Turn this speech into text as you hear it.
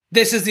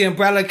This is the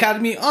Umbrella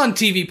Academy on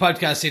TV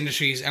Podcast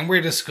Industries, and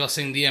we're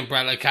discussing the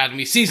Umbrella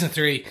Academy Season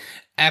 3,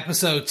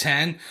 Episode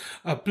 10,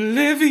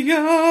 Oblivion!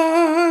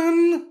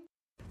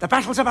 The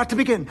battle's about to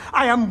begin.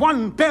 I am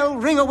one bell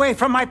ring away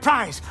from my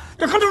prize.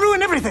 They're going to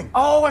ruin everything.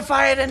 Oh, if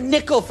I had a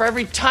nickel for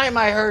every time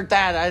I heard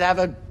that, I'd have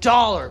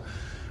 $1,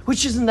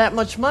 which isn't that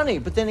much money.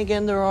 But then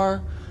again, there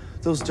are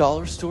those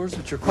dollar stores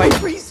which are quite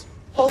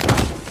reasonable.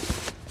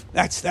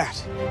 That's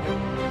that.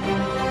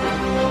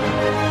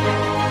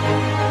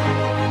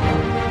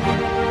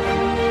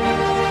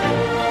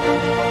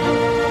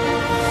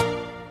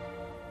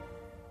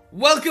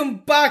 Welcome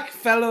back,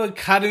 fellow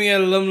Academy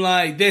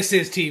alumni. This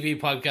is TV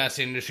Podcast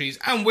Industries,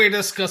 and we're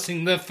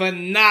discussing the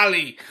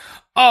finale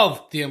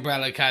of the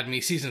Umbrella Academy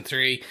Season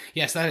 3.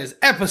 Yes, that is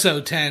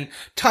Episode 10,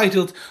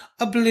 titled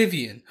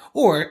Oblivion,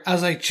 or,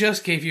 as I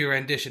just gave you a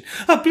rendition,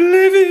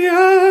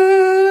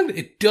 Oblivion!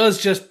 It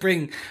does just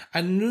bring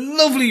a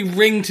lovely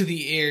ring to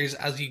the ears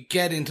as you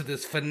get into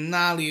this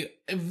finale,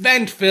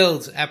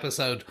 event-filled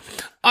episode.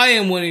 I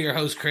am one of your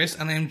hosts, Chris,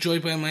 and I am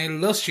joined by my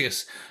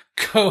illustrious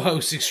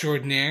co-host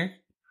extraordinaire.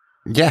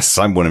 Yes,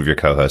 I'm one of your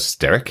co-hosts,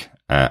 Derek.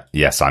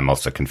 Yes, I'm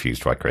also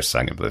confused why Chris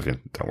sang Oblivion.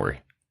 Don't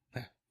worry.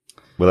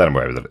 We'll let him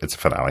away with it. It's a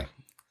finale.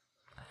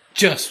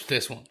 Just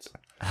this once.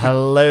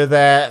 Hello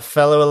there,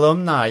 fellow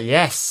alumni.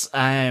 Yes,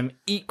 I am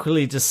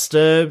equally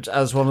disturbed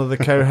as one of the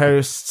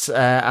co-hosts,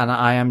 and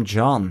I am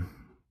John.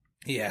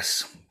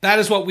 Yes, that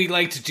is what we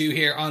like to do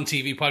here on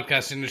TV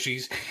Podcast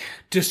Industries.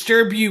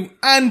 Disturb you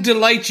and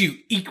delight you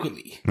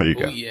equally. There you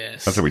go. Oh,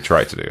 yes. That's what we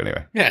try to do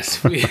anyway.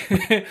 Yes.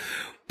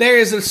 There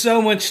is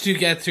so much to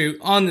get through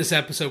on this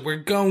episode. We're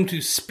going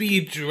to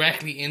speed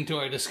directly into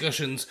our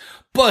discussions.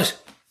 But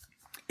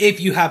if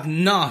you have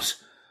not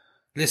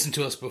listened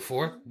to us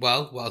before,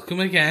 well,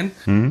 welcome again.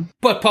 Mm-hmm.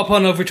 But pop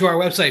on over to our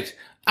website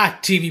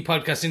at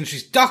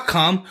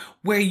tvpodcastindustries.com,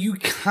 where you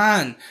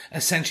can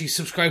essentially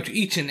subscribe to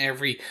each and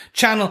every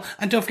channel.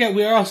 And don't forget,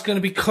 we are also going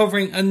to be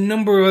covering a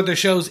number of other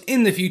shows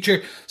in the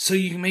future. So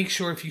you can make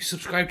sure if you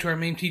subscribe to our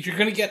main feed, you're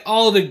going to get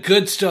all the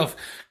good stuff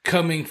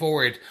coming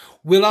forward.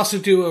 We'll also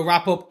do a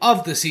wrap-up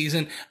of the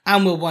season,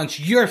 and we'll want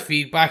your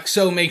feedback,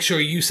 so make sure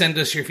you send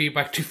us your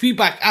feedback to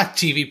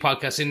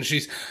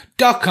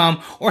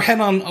feedback@tvpodcastindustries.com, or head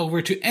on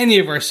over to any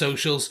of our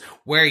socials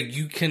where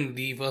you can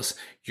leave us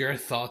your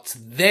thoughts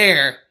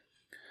there.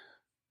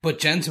 But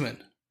gentlemen,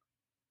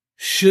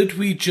 should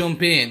we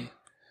jump in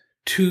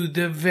to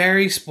the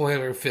very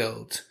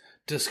spoiler-filled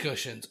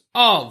discussions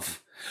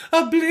of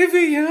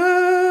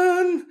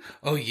Oblivion?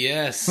 Oh,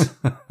 yes.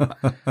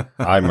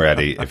 I'm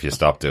ready if you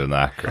stop doing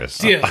that, Chris.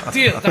 Deal.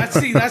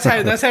 That's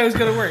how it's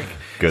going to work.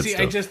 Good See,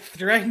 stuff. I just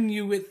threaten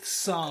you with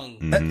song.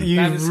 Mm-hmm.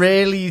 You've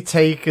really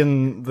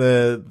taken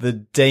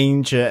the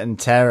danger and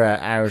terror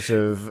out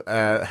of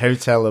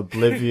Hotel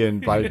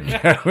Oblivion by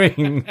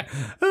going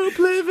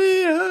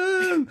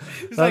Oblivion.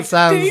 That like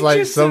sounds like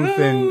Danger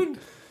something Zone.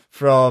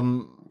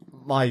 from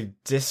my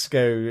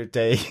disco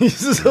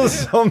days or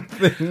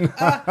something.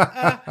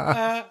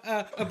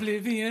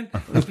 Oblivion.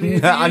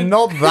 I'm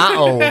not that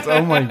old.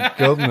 Oh my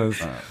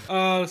goodness.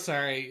 Oh,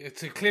 sorry.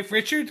 It's a Cliff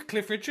Richard?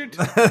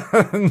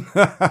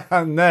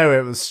 No,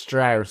 it was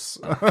Strauss.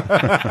 The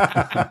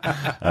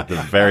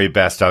very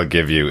best I'll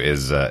give you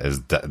is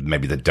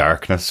maybe the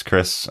darkness,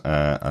 Chris.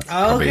 That's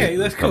okay,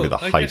 that's probably cool.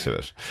 the height of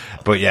it.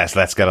 But yes,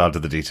 let's get on to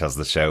the details of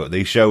the show.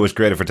 The show was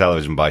created for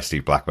television by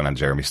Steve Blackman and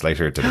Jeremy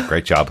Slater. Did a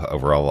great job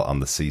overall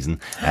on the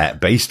season.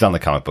 Based on the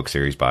comic book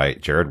series by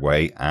Gerard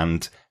Way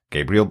and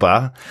Gabriel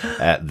Ba.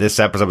 This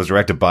episode was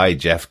directed by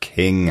Jeff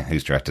King,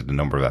 who's directed a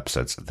number of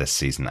episodes this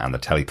season, and the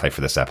teleplay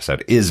for this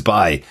episode is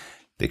by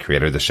the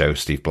creator of the show,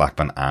 Steve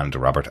Blackman, and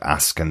Robert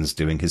Askins,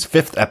 doing his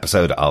 5th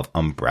episode of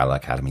Umbrella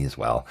Academy as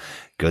well.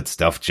 Good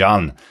stuff.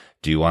 John,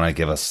 do you want to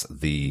give us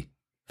the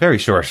very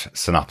short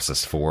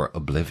synopsis for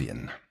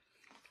Oblivion?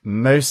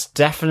 Most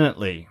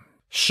definitely.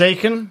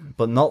 Shaken,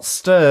 but not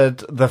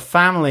stirred, the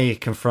family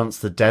confronts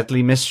the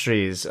deadly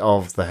mysteries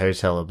of the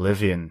Hotel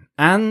Oblivion,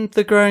 and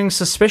the growing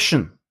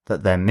suspicion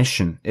that their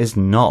mission is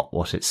not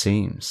what it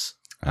seems.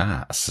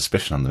 A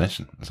suspicion on the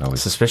mission. It's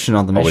always, Suspicion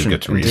on the always mission,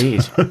 good to read.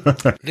 indeed.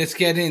 Let's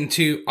get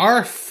into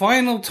our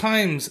final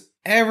times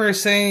ever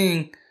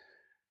saying,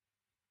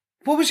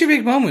 what was your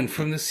big moment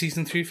from the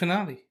Season 3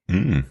 finale?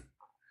 Probably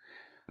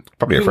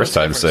your Who first wants to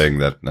go time first? saying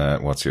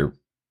that. What's your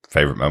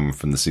favourite moment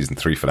from the Season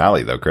 3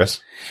 finale, though, Chris?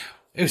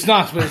 It was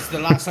not, but it's the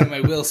last time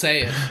I will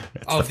say it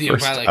of the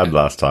First Umbrella and Academy.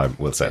 last time,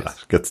 we'll say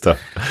that. Good stuff.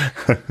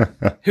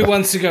 Who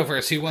wants to go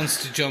first? Who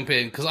wants to jump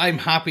in? Because I'm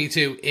happy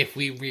to if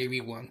we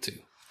really want to.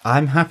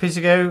 I'm happy to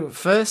go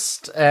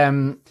first.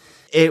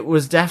 It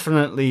was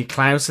definitely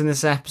Klaus in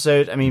this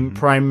episode. I mean,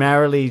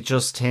 primarily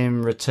just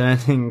him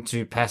returning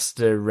to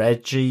pester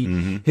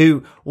Reggie,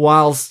 who,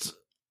 whilst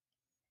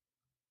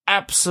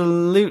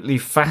absolutely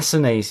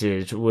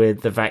fascinated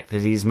with the fact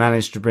that he's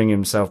managed to bring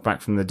himself back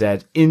from the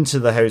dead into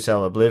the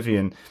Hotel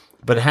Oblivion,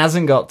 but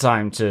hasn't got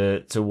time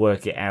to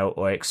work it out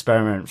or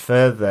experiment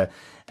further,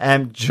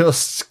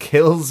 just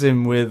kills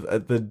him with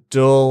the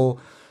dull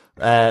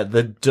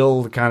the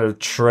dull kind of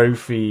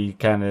trophy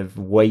kind of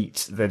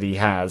weight that he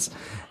has,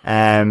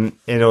 in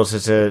order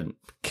to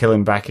kill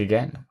him back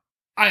again.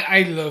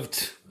 I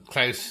loved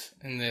Klaus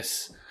in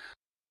this.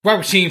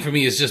 Robert Sheen for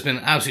me has just been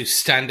an absolute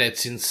standout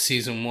since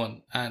season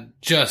 1 and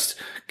just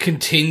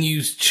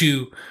continues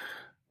to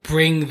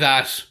bring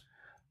that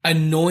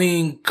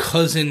annoying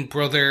cousin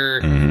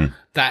brother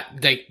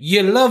that like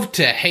you love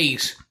to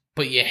hate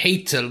but you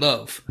hate to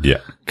love.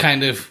 Yeah.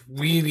 Kind of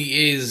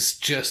really is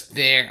just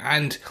there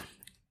and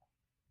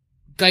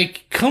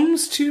like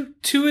comes to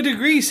a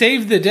degree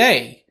save the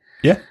day.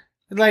 Yeah.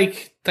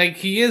 Like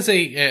he is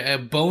a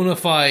bona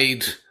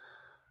fide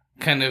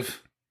kind of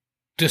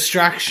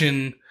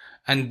distraction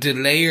and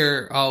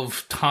delayer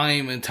of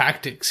time and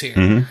tactics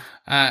here.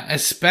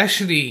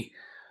 Especially,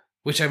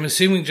 which I'm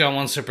assuming John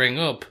wants to bring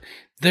up,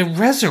 the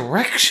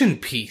resurrection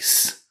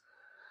piece,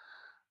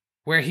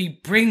 where he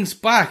brings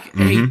back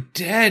a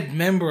dead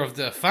member of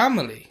the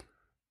family.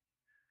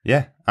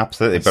 Yeah,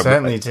 absolutely. It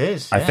certainly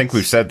did. I think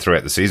we've said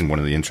throughout the season, one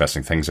of the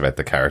interesting things about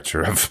the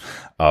character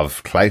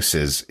of Klaus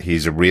is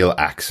he's a real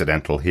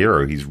accidental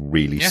hero. He's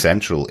really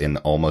central in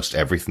almost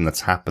everything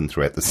that's happened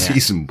throughout the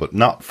season, but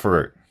not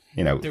for,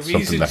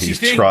 something that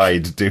he's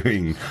tried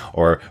doing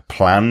or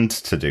planned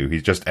to do.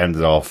 He's just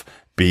ended off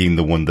being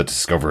the one that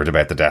discovered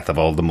about the death of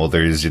all the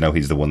mothers.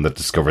 He's the one that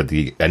discovered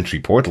the entry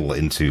portal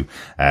into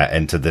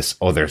this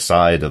other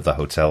side of the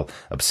Hotel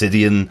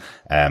Obsidian,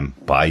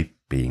 by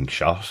being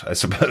shot, I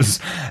suppose.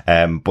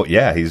 But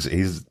yeah,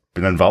 he's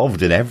been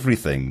involved in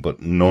everything,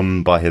 but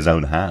none by his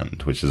own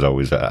hand, which is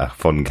always a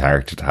fun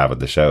character to have at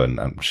the show,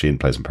 and Sheen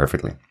plays him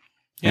perfectly.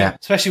 Yeah.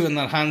 Especially when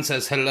that hand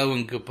says hello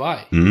and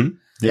goodbye. Mm-hmm.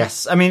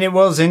 Yes. I mean, it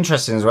was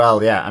interesting as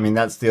well. Yeah. I mean,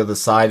 that's the other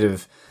side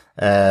of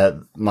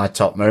my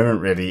top moment,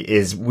 really,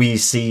 is we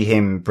see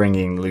him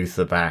bringing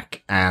Luther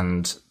back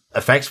and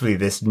effectively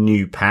this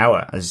new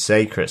power, as you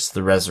say, Chris,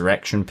 the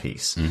resurrection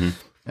piece.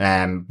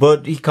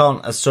 But he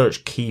can't, as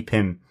such, keep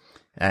him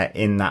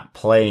in that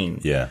plane.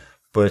 Yeah.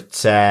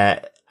 But,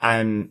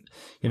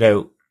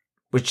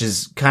 which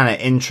is kind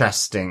of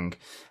interesting,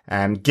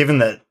 given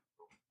that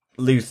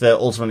Luther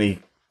ultimately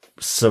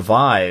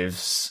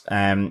survives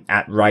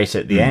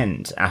at the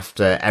end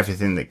after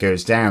everything that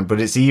goes down. But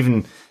it's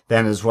even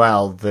then as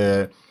well,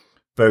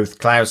 both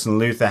Klaus and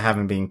Luther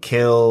having been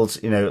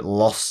killed,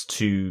 lost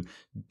to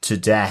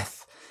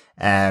death.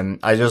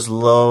 I just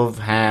love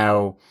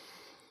how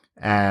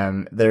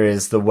there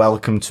is the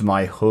welcome to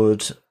my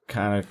hood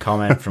kind of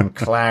comment from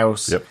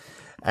Klaus. Yep.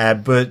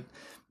 But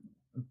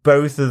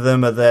both of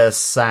them are there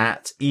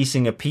sat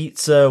eating a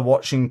pizza,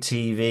 watching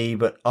TV,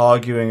 but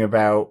arguing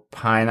about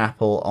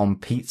pineapple on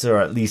pizza, or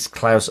at least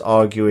Klaus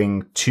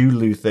arguing to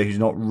Luther, who's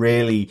not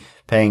really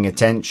paying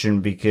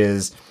attention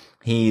because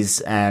he's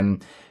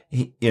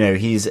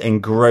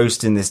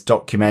engrossed in this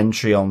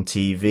documentary on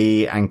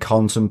TV and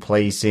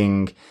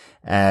contemplating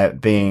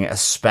being a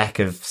speck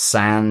of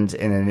sand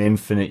in an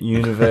infinite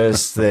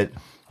universe that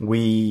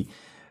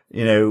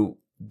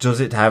does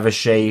it have a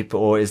shape,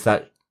 or is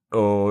that,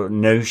 or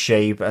no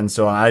shape, and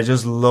so on. I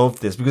just love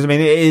this because, it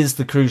is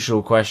the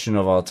crucial question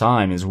of our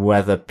time, is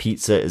whether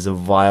pizza is a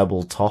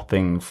viable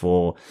topping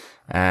for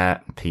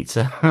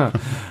pizza. Oh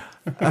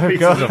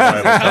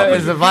God.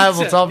 It's a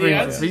viable topping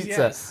for pizza.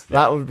 Yes.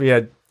 That would be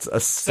a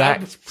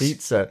stacked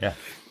pizza. Yeah.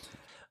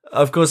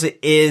 Of course, it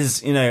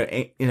is,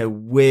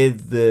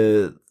 with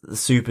the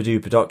super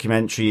duper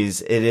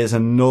documentaries, it is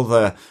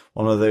another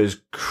one of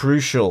those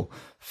crucial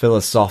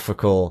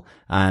philosophical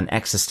and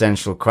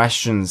existential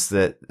questions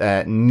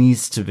that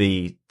needs to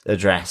be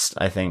addressed,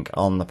 I think,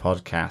 on the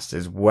podcast,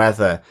 is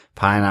whether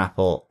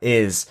pineapple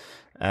is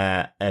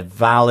a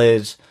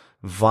valid,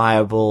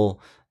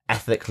 viable,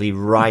 ethically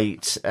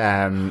right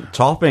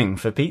topping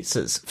for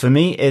pizzas. For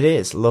me, it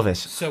is. Love it.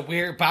 So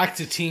we're back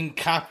to Team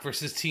Cap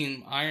versus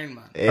Team Iron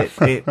Man.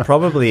 It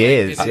probably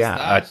is,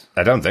 yeah.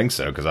 I don't think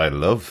so, because I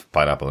love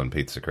pineapple and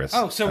pizza, Chris.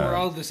 Oh, so we're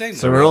all the same.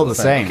 So we're all the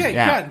same. Okay,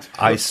 yeah. good.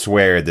 I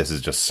swear this is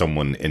just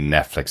someone in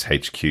Netflix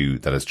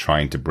HQ that is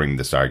trying to bring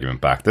this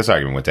argument back. This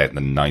argument went out in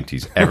the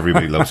 90s.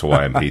 Everybody loves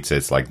Hawaiian pizza.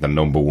 It's like the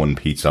number one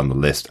pizza on the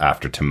list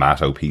after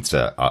tomato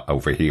pizza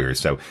over here.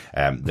 So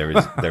there's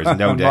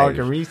no doubt.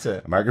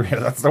 Margarita,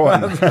 that's the one.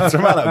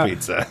 Tomato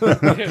pizza.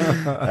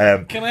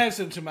 Can I have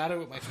some tomato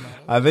with my tomato?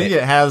 I think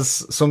it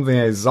has something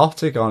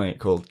exotic on it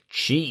called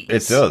cheese.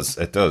 It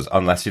does.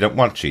 Unless you don't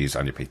want cheese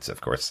on your pizza,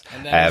 of course.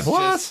 And then it's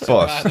just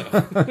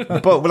tomato.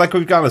 But like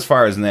we've gone as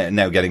far as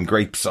now getting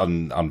grapes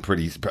on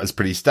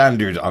pretty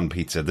standard on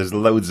pizza. There's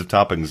loads of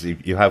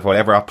toppings. You have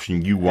whatever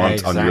option you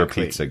want on your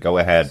pizza. Go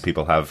ahead.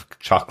 People have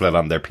chocolate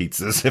on their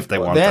pizzas if they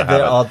want to have it.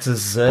 There are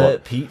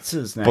dessert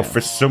pizzas now. But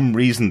for some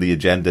reason, the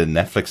agenda in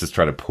Netflix is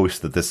trying to push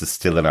that this is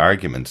still an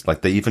argument.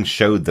 Like, they even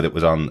showed that it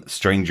was on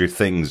Stranger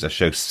Things, a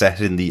show set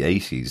in the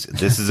 80s.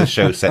 This is a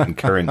show set in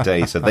current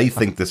day. So they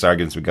think this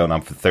argument's been going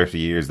on for 30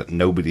 years, that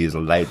nobody is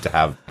allowed to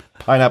have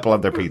pineapple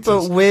on their pizzas.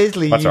 But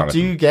weirdly, you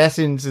do get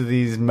into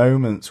these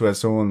moments where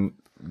someone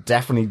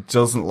definitely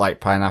doesn't like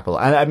pineapple.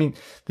 And I mean,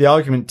 the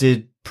argument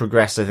did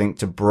progressed, I think,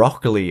 to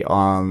broccoli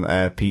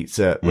on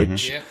pizza,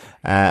 which Yeah.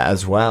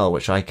 as well,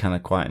 which I kind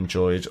of quite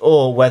enjoyed.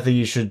 Or whether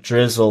you should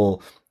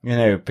drizzle,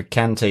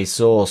 picante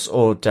sauce,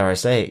 or dare I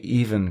say,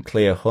 even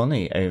clear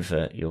honey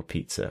over your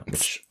pizza,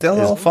 which Still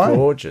is all fine.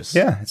 gorgeous.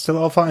 Yeah, it's still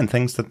all fine.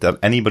 Things that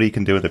anybody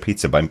can do with a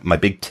pizza. My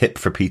big tip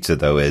for pizza,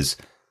 though, is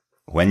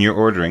when you're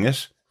ordering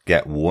it,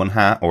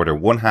 order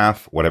one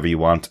half, whatever you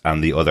want,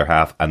 and the other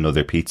half,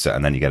 another pizza,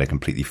 and then you get a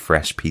completely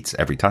fresh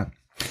pizza every time.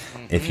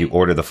 If you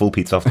order the full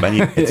pizza off the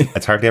menu,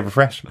 it's hardly ever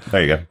fresh.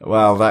 There you go.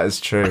 Well, that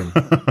is true.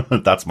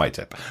 That's my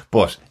tip.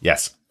 But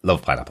yes,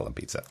 love pineapple on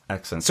pizza.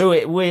 Excellent. So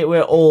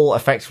we're all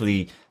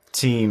effectively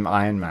Team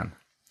Iron Man.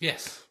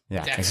 Yes. Yeah,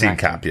 Definitely. Sea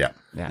cap, yeah.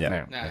 Yeah, Yeah.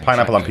 no.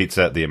 Pineapple on exactly.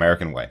 pizza, the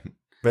American way.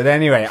 But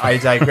anyway, I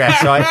digress.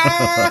 So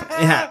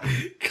yeah,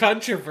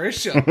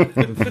 Controversial.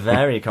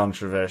 very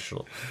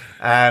controversial.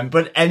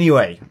 But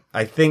anyway,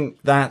 I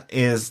think that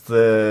is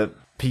the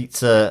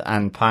pizza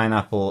and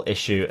pineapple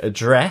issue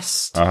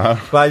addressed.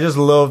 But I just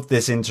love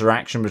this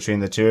interaction between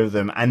the two of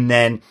them. And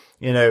then,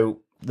 they're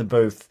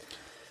both,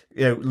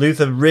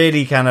 Luther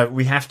really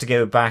we have to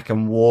go back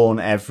and warn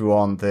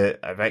everyone that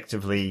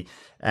effectively,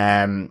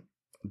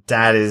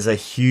 Dad is a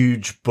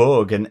huge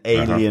bug, an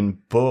alien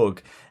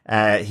bug.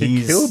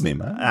 He killed me,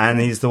 man.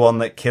 And he's the one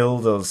that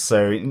killed us.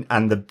 So,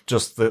 and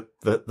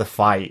the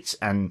fight.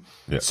 And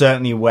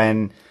certainly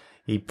when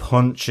he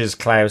punches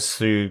Klaus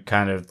through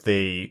kind of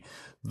the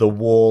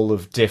wall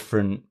of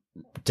different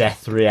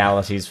death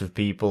realities for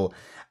people,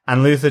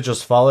 and Luther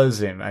just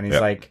follows him, and he's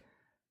like,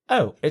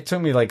 oh, it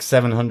took me like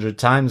 700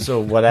 times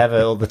or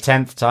whatever, or the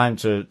 10th time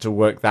to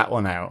work that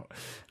one out.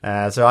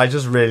 So I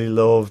just really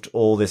loved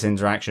all this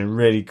interaction.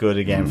 Really good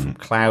again from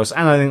Klaus.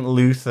 And I think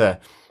Luther,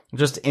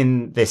 just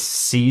in this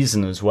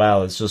season as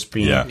well, has just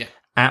been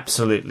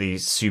absolutely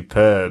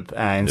superb.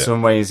 In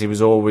some ways, he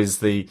was always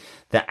the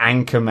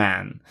anchor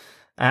man.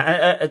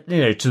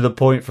 To the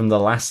point from the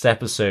last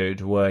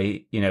episode where,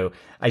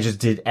 I just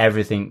did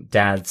everything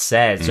Dad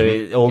said. So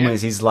it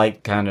almost is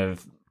like kind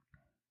of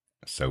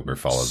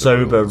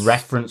sober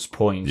reference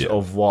point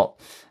of what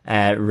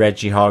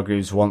Reggie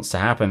Hargreaves wants to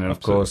happen. And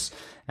of course,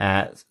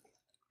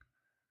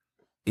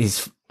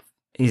 he's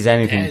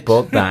anything Dead.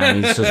 but that.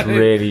 He's just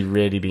really,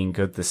 really been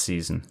good this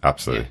season.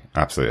 Absolutely.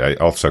 I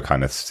also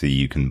kind of see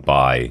you can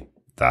buy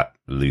that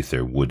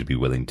Luther would be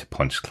willing to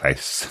punch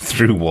Klaus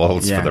through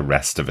walls for the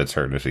rest of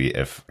eternity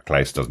if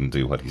Klaus doesn't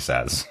do what he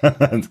says.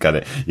 It's kind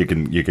of, you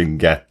can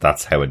get,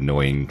 that's how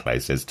annoying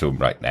Klaus is to him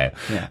right now.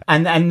 Yeah.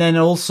 And then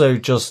also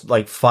just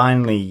like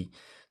finally,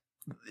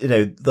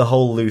 the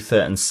whole Luther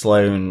and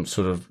Sloane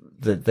sort of,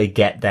 they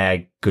get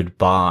their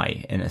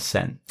goodbye in a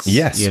sense.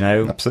 Yes,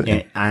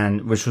 absolutely.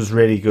 And which was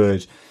really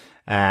good,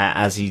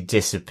 as he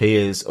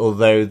disappears.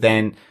 Although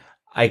then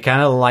I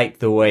kind of like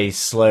the way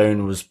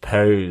Sloane was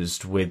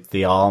posed with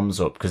the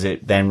arms up, because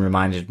it then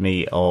reminded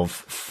me of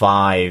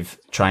Five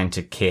trying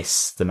to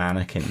kiss the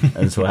mannequin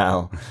as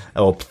well,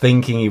 or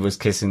thinking he was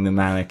kissing the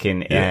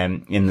mannequin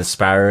in the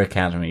Sparrow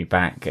Academy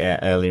back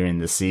earlier in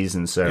the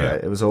season. So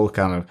it was all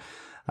kind of,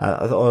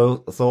 I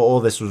thought all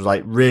this was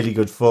like really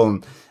good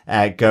fun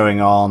going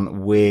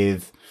on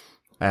with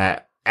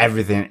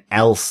everything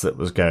else that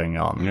was going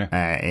on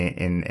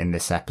in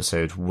this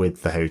episode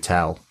with the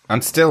hotel.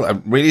 And still a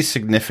really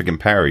significant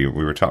pair we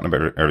were talking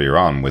about it earlier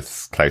on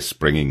with Klaus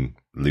bringing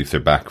Luther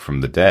back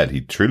from the dead. He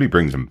truly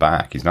brings him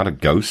back. He's not a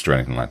ghost or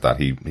anything like that.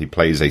 He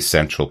plays a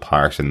central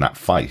part in that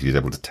fight. He's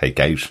able to take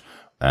out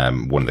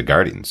one of the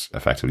Guardians,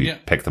 effectively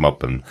pick them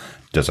up and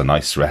does a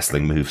nice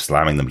wrestling move,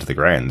 slamming them to the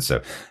ground.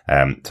 So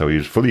he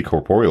was fully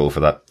corporeal for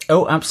that.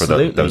 Oh,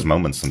 absolutely. For those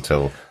moments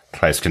until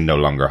Klaus can no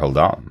longer hold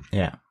on.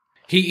 Yeah.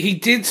 He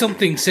did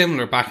something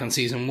similar back on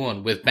season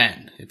 1 with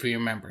Ben, if you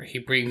remember. He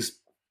brings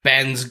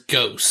Ben's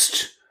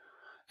ghost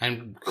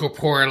and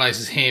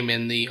corporealizes him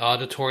in the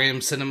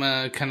auditorium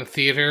cinema kind of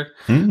theater,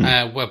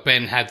 where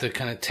Ben had the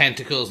kind of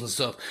tentacles and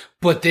stuff.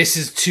 But this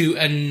is to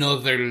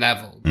another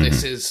level.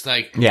 This is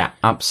like... Yeah,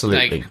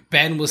 absolutely. Like,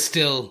 Ben was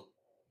still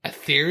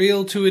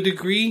ethereal to a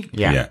degree.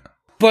 Yeah.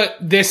 But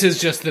this is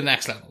just the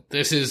next level.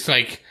 This is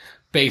like,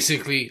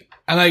 basically...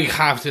 And I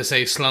have to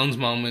say, Sloane's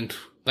moment,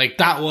 like,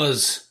 that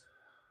was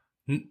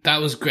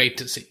great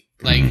to see.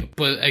 Like,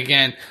 but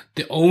again,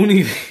 the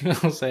only thing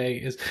I'll say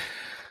is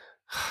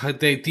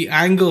the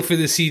angle for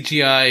the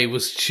CGI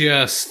was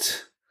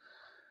just,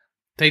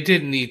 they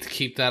didn't need to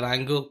keep that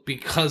angle,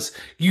 because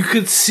you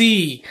could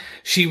see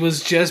she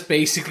was just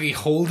basically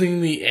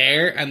holding the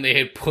air and they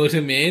had put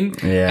him in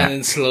and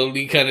then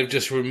slowly kind of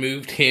just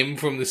removed him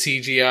from the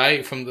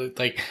CGI, from the,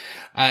 like,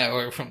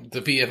 or from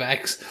the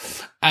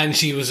VFX, and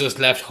she was just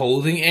left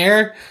holding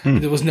air.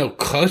 There was no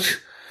cut.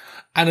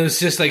 And it was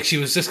just like, she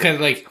was just kind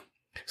of like,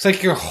 it's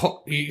like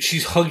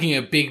she's hugging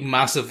a big,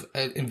 massive,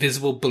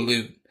 invisible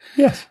balloon.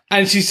 Yes.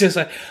 And she's just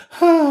like,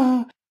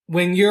 ah.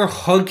 When you're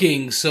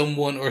hugging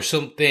someone or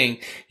something,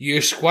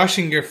 you're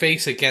squashing your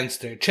face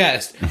against their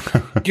chest.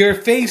 Your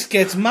face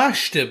gets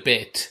mashed a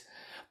bit,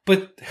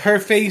 but her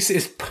face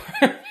is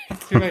perfect.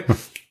 You're like,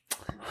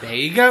 there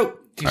you go.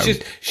 You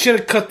should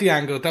have cut the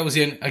angle. That was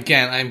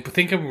again. I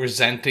think I'm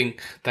resenting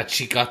that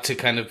she got to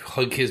kind of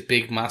hug his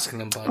big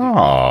masculine body.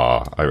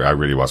 Oh, I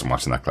really wasn't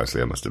watching that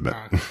closely, I must admit.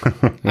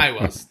 I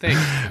was. There you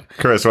go.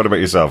 Chris, what about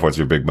yourself? What's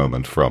your big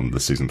moment from the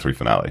season 3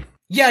 finale?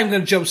 Yeah, I'm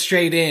going to jump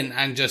straight in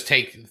and just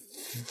take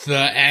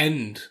the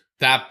end,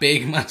 that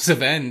big,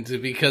 massive end,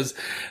 because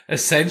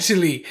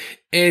essentially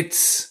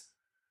it's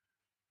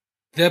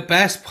the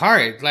best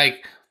part.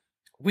 Like,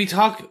 we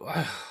talk,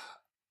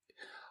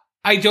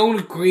 I don't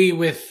agree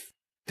with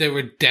the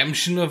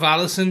redemption of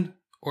Allison,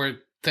 or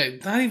she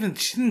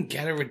didn't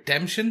get a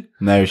redemption.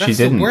 No, she didn't.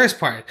 That's the worst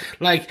part.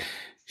 Like,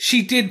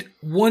 she did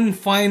one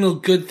final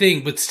good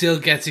thing, but still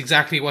gets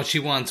exactly what she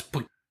wants,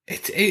 but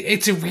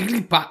it's a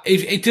really bad.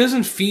 It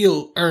doesn't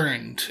feel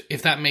earned,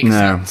 if that makes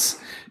sense.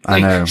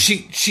 Like, I know.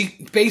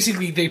 She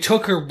basically, they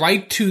took her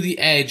right to the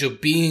edge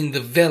of being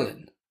the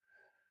villain,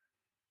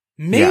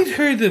 made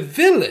her the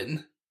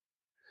villain,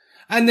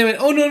 and they went,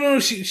 "Oh no,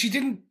 she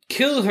didn't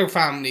kill her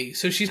family,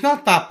 so she's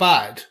not that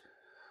bad."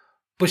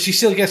 But she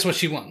still gets what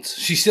she wants.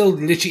 She still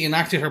literally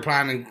enacted her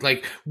plan and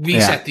like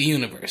reset the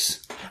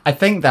universe. I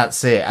think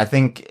that's it. I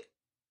think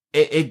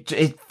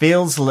it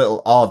feels a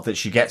little odd that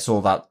she gets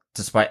all that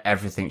despite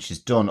everything she's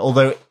done.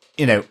 Although,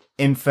 you know,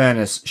 in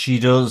fairness, she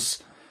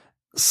does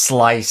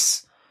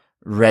slice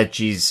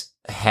Reggie's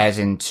head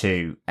in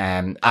two,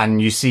 and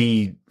you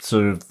see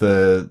sort of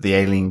the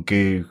alien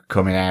goo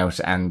coming out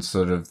and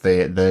sort of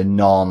the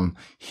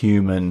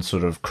non-human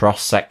sort of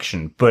cross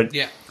section. But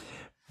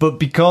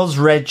because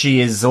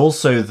Reggie is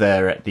also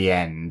there at the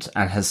end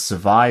and has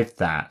survived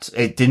that,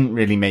 it didn't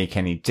really make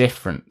any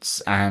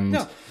difference.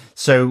 And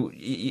so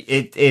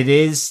it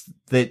is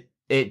that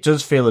it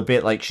does feel a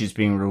bit like she's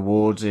being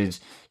rewarded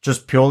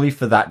just purely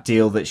for that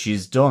deal that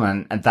she's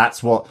done. And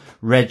that's what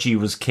Reggie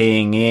was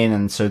keying in.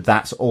 And so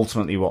that's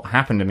ultimately what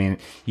happened. I mean,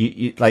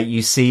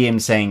 you see him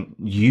saying,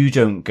 you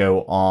don't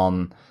go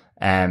on,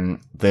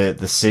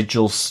 the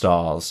sigil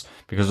stars,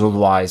 because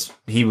otherwise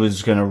he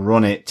was going to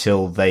run it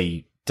till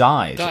they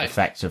died.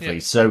 Effectively. Yeah.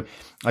 So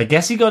I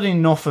guess he got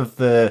enough of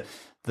the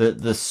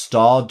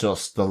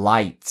stardust, the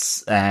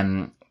lights,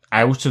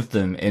 out of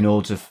them in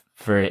order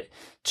for it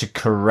to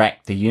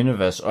correct the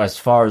universe, or as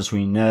far as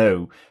we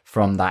know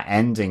from that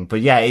ending.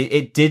 But yeah,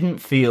 it didn't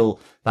feel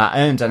that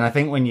earned. And I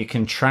think when you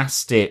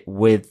contrast it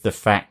with the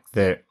fact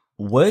that,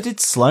 where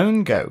did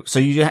Sloane go? So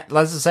you, as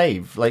I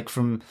say, like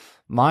from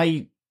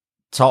my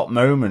top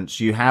moments,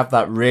 you have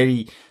that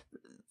really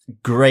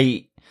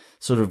great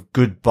sort of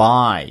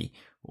goodbye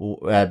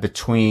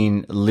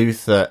between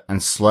Luther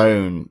and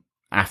Sloane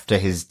after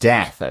his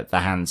death at the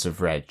hands of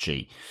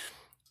Reggie.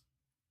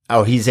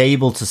 Oh, he's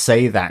able to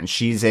say that, and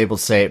she's able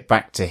to say it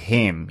back to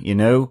him, you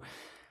know?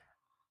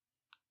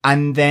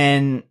 And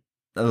then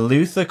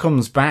Luther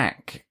comes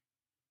back.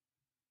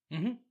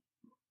 Mm-hmm.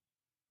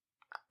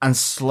 And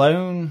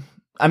Sloane,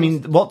 I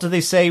mean, what do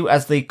they say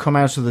as they come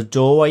out of the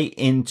doorway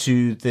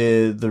into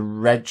the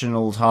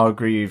Reginald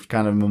Hargreave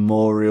kind of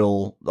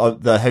memorial,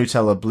 the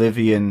Hotel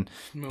Oblivion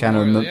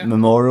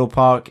memorial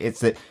park? It's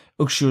that,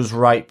 oh, she was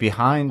right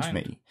behind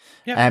me.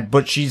 Yeah.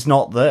 But she's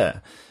not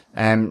there.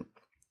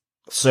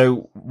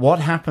 So what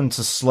happened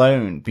to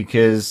Sloane?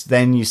 Because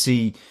then you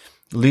see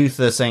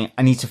Luther saying,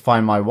 I need to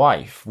find my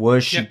wife.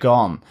 Where's she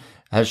gone?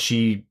 Has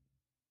she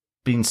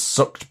been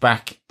sucked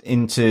back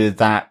into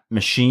that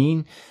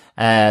machine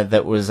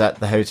that was at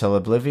the Hotel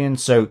Oblivion?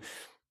 So,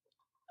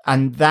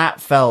 and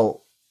that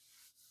felt,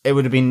 it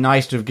would have been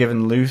nice to have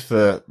given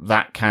Luther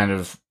that kind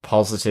of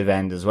positive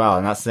end as well.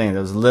 And that's the thing,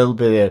 there was a little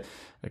bit of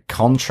a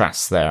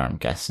contrast there, I'm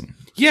guessing.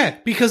 Yeah,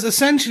 because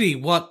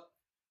essentially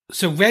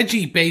so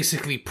Reggie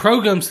basically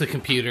programs the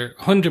computer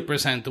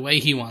 100% the way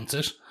he wants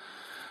it.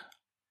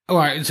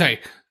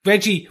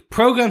 Reggie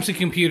programs the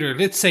computer,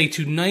 let's say,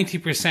 to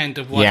 90%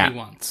 of what he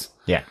wants.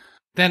 Yeah.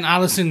 Then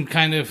Allison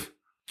kind of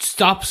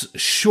stops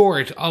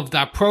short of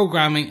that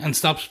programming and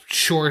stops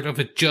short of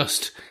it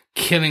just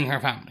killing her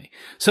family.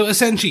 So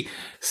essentially,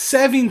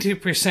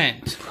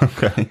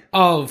 70%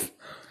 of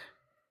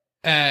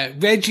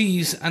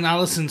Reggie's and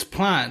Allison's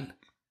plan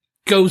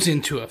goes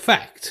into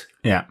effect.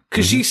 Yeah.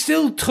 Because she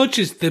still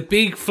touches the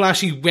big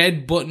flashy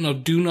red button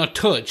of do not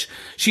touch.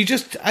 She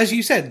just, as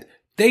you said,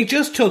 they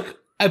just took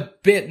a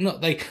bit,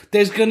 not like,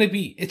 there's gonna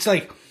be, it's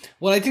like,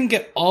 well, I didn't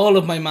get all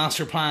of my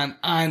master plan,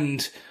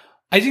 and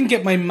I didn't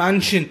get my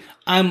mansion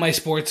and my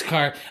sports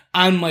car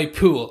and my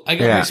pool. I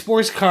got my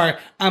sports car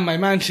and my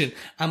mansion,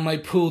 and my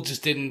pool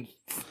just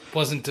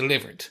wasn't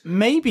delivered.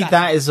 Maybe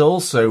that is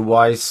also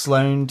why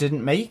Sloane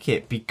didn't make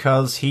it,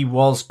 because he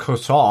was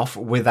cut off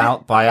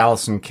by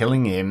Allison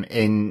killing him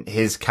in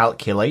his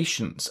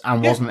calculations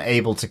and wasn't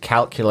able to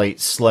calculate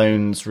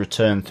Sloane's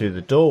return through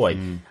the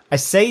doorway. I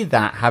say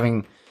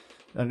that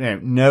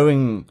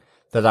knowing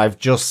that I've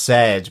just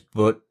said,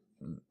 but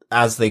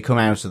as they come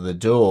out of the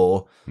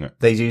door,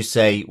 they do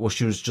say, well,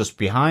 she was just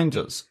behind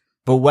us.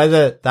 But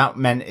whether that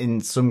meant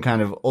in some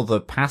kind of other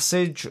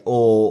passage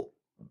or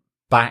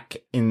back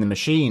in the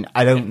machine,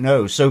 I don't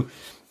know. So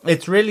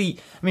it's really,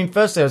 I mean,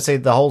 firstly, I would say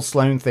the whole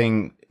Sloane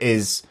thing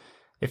it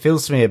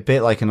feels to me a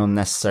bit like an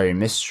unnecessary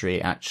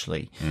mystery,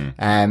 actually.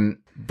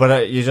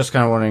 But you're just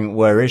kind of wondering,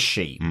 where is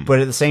she? But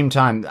at the same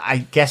time, I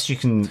guess you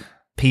can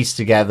piece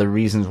together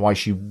reasons why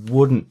she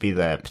wouldn't be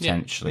there,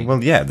 potentially.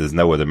 Well, yeah, there's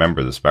no other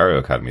member of the Sparrow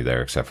Academy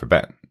there except for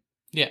Ben.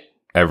 Yeah.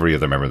 Every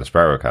other member of the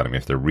Sparrow Academy,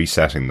 if they're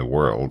resetting the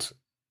world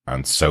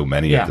and so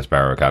many of the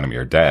Sparrow Academy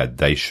are dead,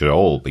 they should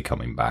all be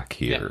coming back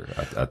here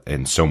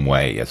in some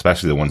way,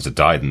 especially the ones that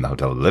died in the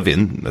Hotel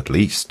Oblivion, at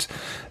least.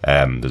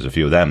 There's a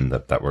few of them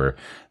that were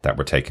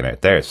taken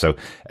out there. So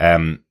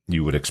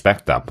you would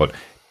expect that, but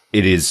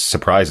it is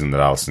surprising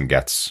that Alicent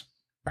gets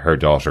her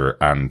daughter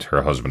and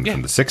her husband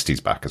from the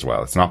 60s back as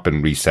well. It's not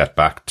been reset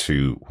back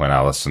to when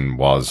Alicent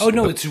was... Oh,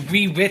 no, it's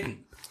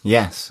rewritten.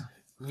 Yes.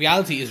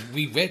 Reality is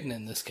rewritten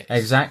in this case.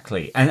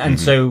 Exactly. And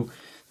so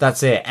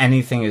that's it.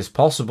 Anything is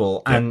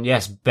possible. Yeah. And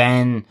yes,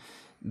 Ben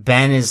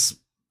is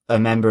a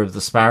member of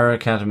the Sparrow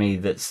Academy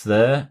that's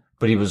there,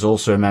 but he was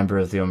also a member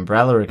of the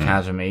Umbrella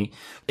Academy.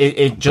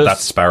 It just... But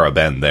that's Sparrow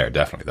Ben there,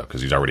 definitely, though,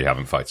 because he's already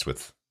having fights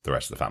with the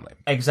rest of the family.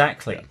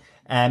 Exactly.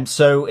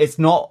 So it's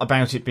not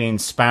about it being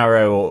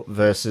Sparrow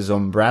versus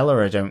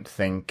Umbrella, I don't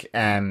think.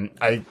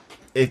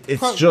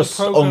 It's just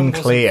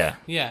unclear.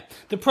 Yeah,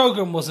 the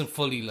program wasn't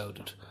fully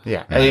loaded.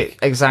 Yeah,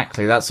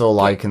 exactly. That's all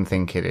I can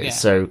think it is. Yeah.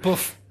 So,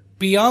 but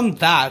beyond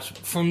that,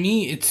 for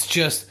me, it's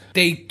just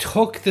they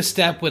took the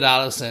step with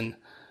Alicent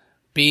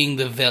being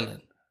the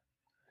villain,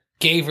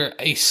 gave her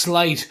a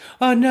slight,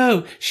 oh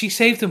no, she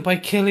saved him by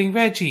killing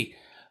Reggie,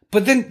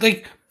 but then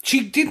she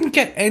didn't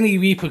get any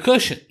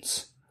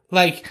repercussions.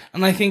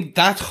 And I think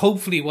that's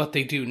hopefully what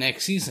they do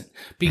next season,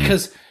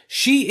 because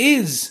she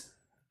is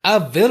a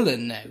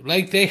villain now.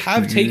 They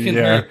have taken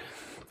her,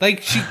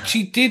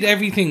 she did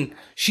everything.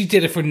 She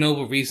did it for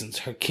noble reasons,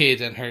 her kid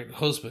and her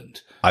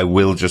husband. I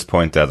will just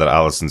point out that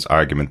Alicent's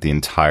argument the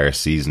entire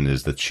season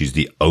is that she's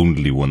the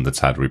only one that's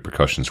had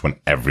repercussions when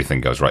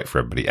everything goes right for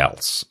everybody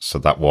else. So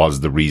that was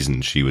the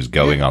reason she was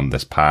going on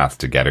this path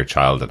to get her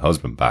child and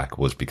husband back,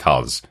 was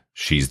because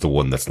she's the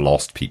one that's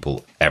lost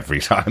people every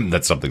time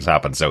that something's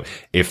happened. So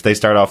if they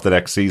start off the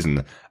next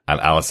season and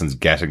Alicent's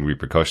getting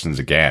repercussions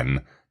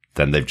again,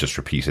 then they've just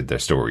repeated their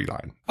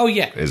storyline. Oh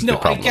yeah, no,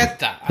 I get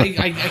that.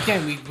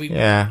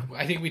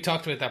 I think we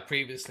talked about that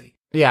previously.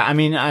 Yeah, I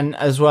mean, and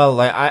as well,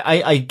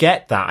 I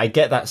get that. I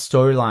get that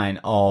storyline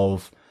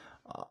of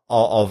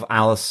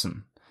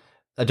Alicent.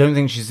 I don't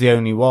think she's the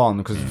only one,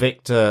 because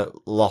Victor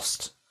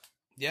lost.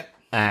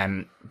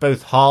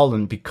 Both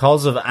Harlan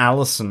because of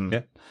Alicent.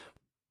 Yeah.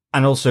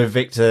 And also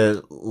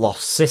Victor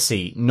lost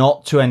Sissy,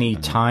 not to any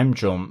time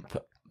jump,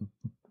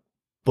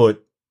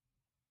 but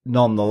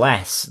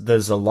nonetheless,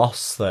 there's a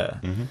loss there.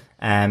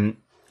 And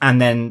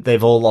then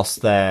they've all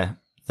lost their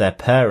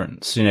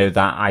parents, that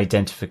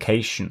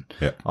identification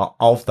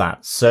of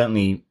that,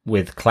 certainly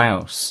with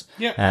Klaus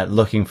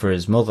looking for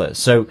his mother.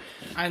 So,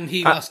 and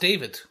he lost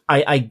David.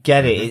 I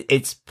get it.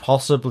 It's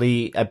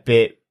possibly a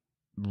bit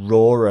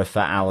rawer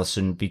for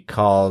Alicent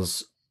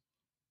because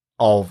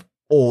of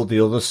all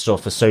the other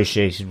stuff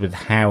associated with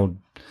how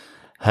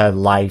her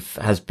life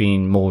has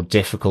been more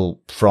difficult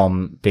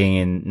from being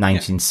in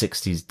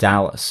 1960s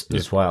Dallas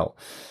as well.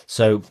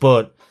 So,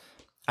 but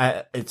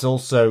it's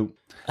also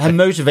her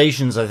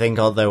motivations, I think,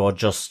 are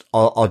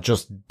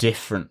just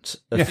different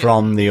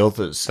from the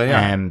others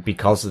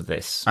because of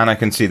this. And I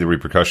can see the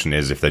repercussion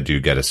is, if they do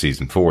get a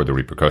season 4, the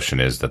repercussion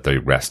is that the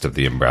rest of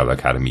the Umbrella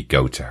Academy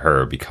go to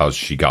her because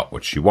she got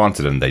what she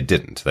wanted and they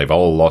didn't. They've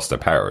all lost their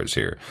powers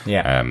here.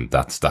 Yeah.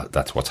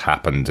 That's what's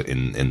happened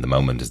in the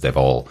moment, is they've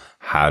all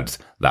had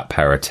that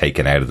power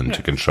taken out of them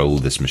to control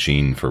this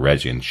machine for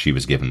Reggie, and she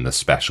was given the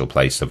special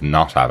place of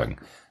not having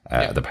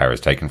the power is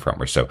taken from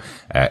her. So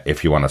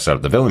if you want to set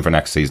up the villain for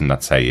next season,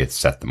 that's how you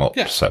set them up.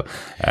 Yeah. So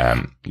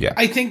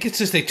I think it's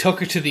just they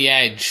took her to the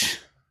edge,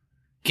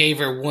 gave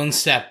her one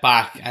step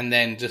back, and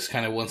then just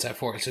kind of one step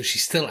forward. So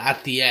she's still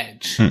at the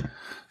edge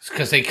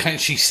because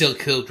she still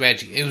killed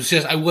Reggie. It was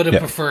just, I would have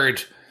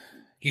preferred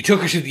you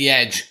took her to the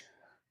edge,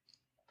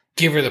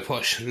 give her the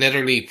push, let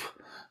her leap,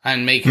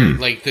 and make her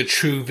the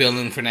true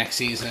villain for next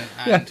season.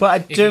 And but I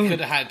don't. Could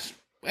have had.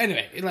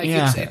 Anyway,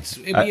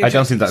 I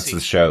don't think that's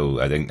the show.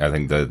 I think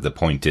the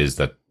point is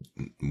that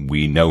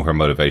we know her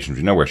motivations.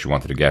 We know where she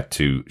wanted to get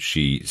to.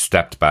 She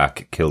stepped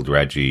back, killed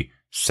Reggie,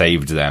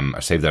 saved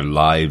their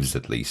lives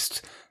at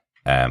least,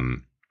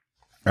 and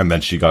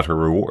then she got her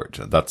reward.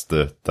 That's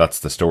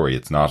the story.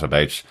 It's not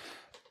about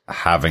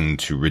having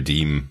to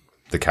redeem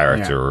the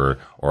character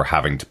or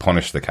having to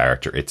punish the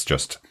character. It's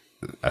just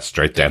a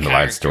straight down the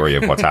line story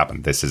of what's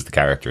happened. This is the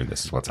character, and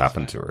this is what's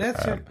happened to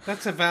her.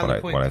 That's a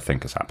valid point. What I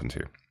think has happened to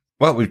her.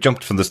 Well, we've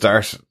jumped from the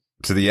start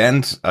to the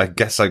end. I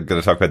guess I'm going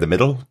to talk about the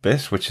middle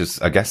bit, which is,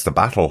 I guess, the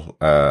battle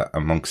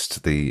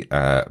amongst the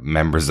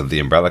members of the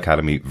Umbrella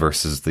Academy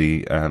versus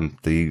the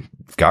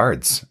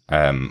guards,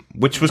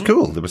 which was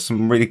cool. There was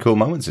some really cool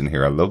moments in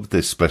here. I love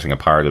this splitting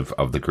apart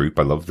of the group.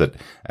 I love that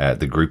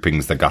the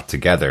groupings that got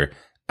together,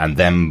 and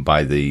then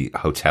by the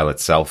hotel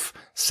itself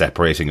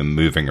separating and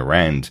moving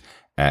around,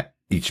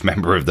 each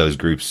member of those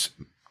groups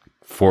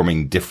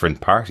forming different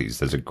parties.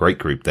 There's a great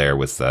group there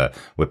with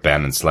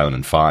Ben and Sloane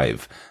and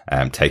Five,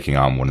 taking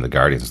on one of the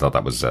Guardians. I thought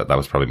that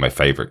was probably my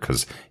favorite,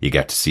 because you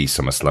get to see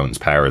some of Sloane's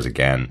powers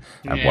again,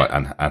 and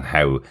and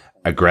how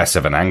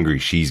aggressive and angry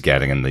she's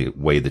getting, and the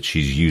way that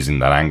she's using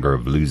that anger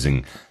of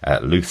losing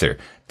Luther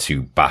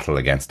to battle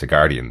against a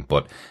Guardian.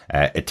 But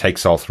it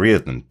takes all three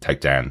of them to take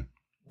down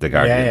the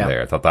Guardian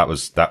there. I thought that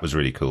was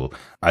really cool.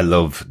 I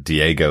love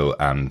Diego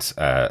and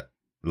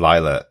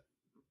Lila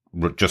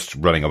just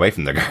running away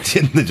from the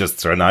Guardian. They just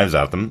throw knives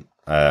at them,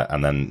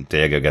 and then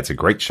Diego gets a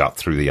great shot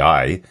through the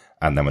eye,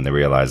 and then when they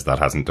realize that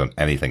hasn't done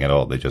anything at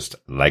all, they just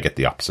leg it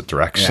the opposite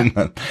direction.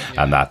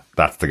 And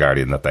that's the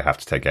Guardian that they have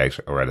to take out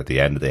right at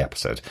the end of the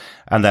episode.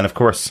 And then, of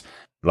course,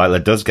 Lila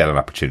does get an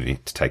opportunity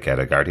to take out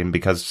a Guardian,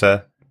 because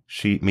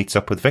she meets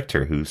up with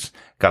Victor, who's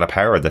got a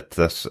power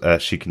that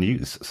she can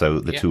use. So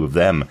the two of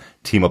them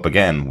team up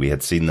again. We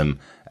had seen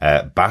them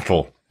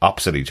battle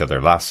opposite each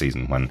other last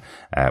season when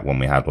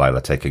we had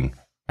Lila taking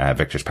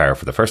Victor's power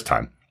for the first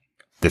time.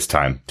 This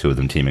time, two of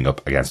them teaming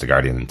up against a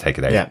Guardian and take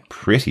it out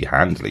pretty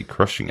handily,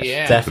 crushing it.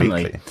 Yeah,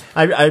 definitely.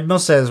 I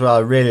must say as well, I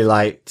really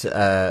liked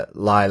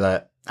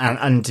Lila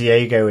and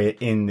Diego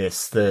in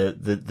this,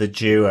 the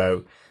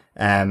duo,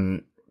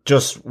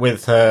 just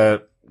with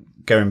her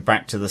going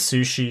back to the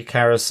sushi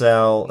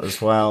carousel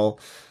as well.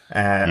 You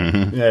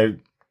know,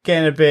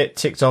 getting a bit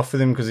ticked off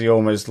with him because he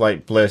almost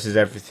like blurted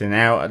everything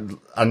out,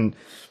 and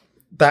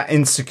that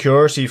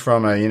insecurity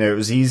from her, you know, it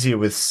was easier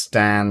with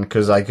Stan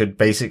because I could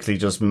basically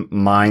just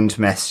mind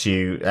mess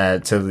you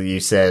till you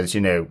said, you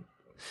know,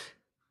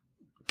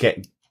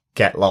 get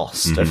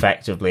lost.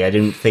 Effectively, I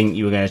didn't think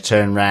you were going to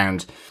turn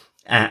around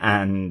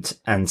and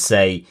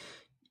say,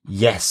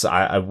 yes,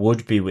 I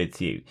would be with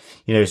you.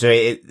 You know, so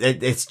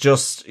it's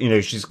just, you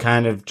know, she's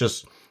kind of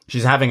just,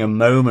 she's having a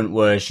moment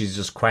where she's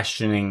just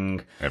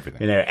questioning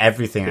everything. You know,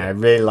 everything. Yeah. I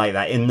really like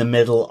that in the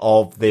middle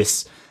of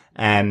this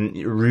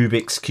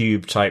Rubik's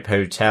Cube type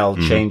hotel,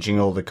 changing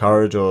all the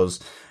corridors,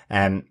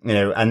 you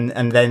know,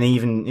 and then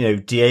even, you know,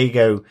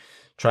 Diego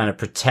trying to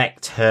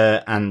protect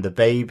her and the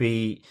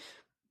baby.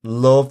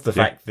 Love the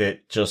fact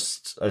that,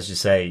 just as you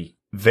say,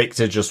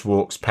 Victor just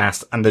walks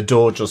past and the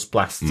door just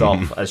blasts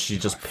off as she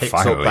just picks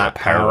up that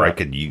power I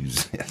could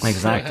use. Yes.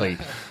 Exactly.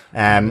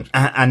 And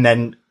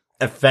then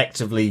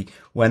effectively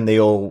when they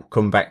all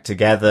come back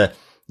together,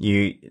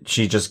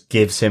 she just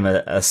gives him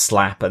a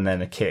slap and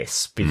then a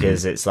kiss,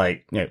 because it's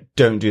like, you know,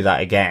 don't do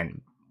that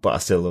again, but I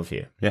still love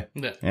you. Yeah.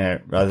 Yeah.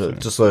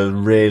 Just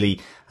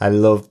really, I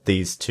love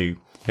these two,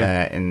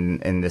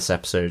 in this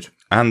episode.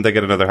 And they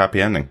get another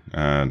happy ending.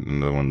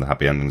 One of the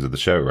happy endings of the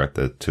show, right?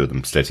 The two of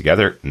them stay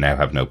together, now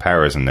have no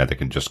powers, and now they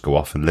can just go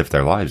off and live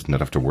their lives and not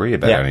have to worry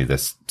about any of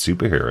this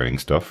superheroing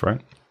stuff,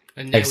 right?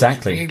 And now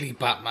he's really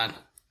Batman.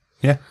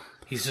 Yeah.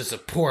 He's just a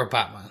poor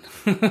Batman.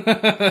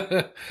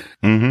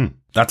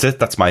 That's it.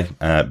 That's my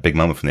big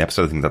moment from the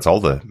episode. I think that's all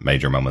the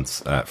major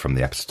moments from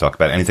the episode to talk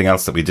about. Anything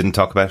else that we didn't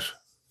talk about?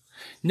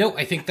 No,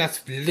 I think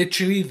that's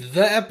literally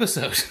the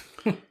episode.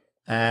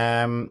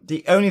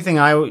 The only thing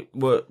I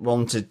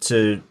wanted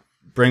to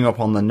bring up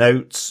on the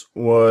notes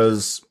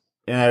was,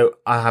 you know,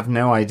 I have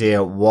no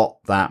idea what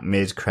that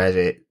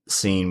mid-credit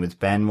scene with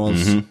Ben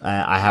was.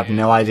 I have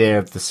no idea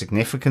of the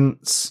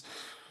significance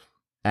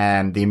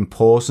and the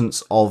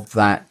importance of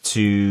that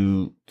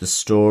to the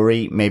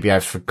story. Maybe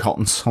I've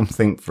forgotten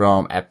something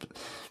from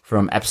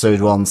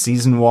episode 1,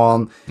 season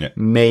 1. Yeah.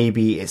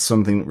 Maybe it's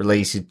something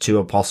related to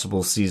a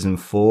possible season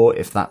 4,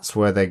 if that's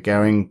where they're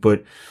going,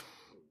 but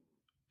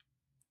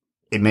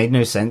it made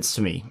no sense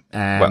to me.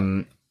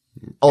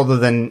 Other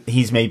than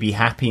he's maybe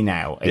happy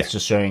now. It's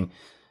just showing,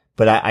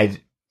 but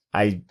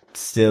I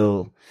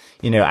still,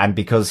 you know, and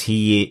because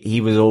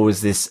he was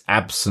always this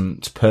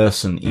absent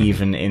person,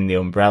 even in the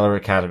Umbrella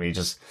Academy,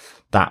 just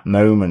that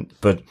moment.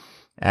 But,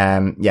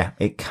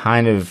 it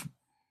kind of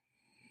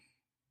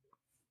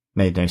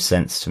made no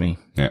sense to me.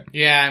 Yeah.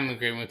 Yeah, I'm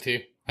agreeing with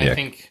you. I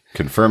think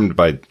confirmed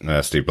by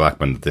Steve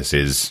Blackman that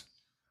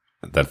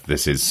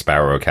this is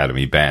Sparrow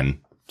Academy Ben.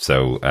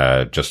 So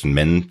Justin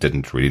Min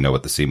didn't really know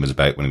what the scene was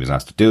about when he was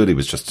asked to do it. He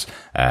was just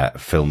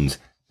filmed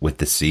with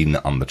the scene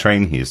on the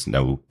train. He has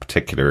no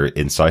particular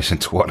insight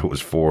into what it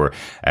was for.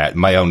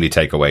 My only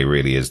takeaway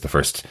really is the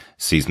first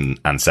season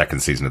and second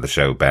season of the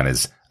show, Ben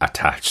is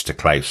attached to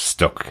Klaus,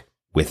 stuck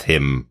with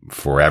him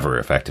forever,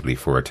 effectively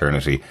for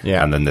eternity.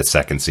 Yeah. And then the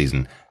second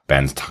season,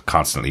 Ben's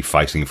constantly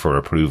fighting for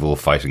approval,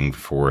 fighting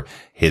for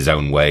his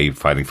own way,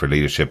 fighting for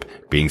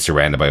leadership, being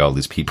surrounded by all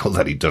these people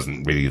that he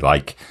doesn't really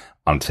like,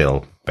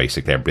 until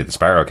basically everybody at the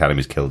Sparrow Academy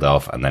is killed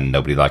off, and then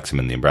nobody likes him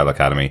in the Umbrella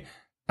Academy,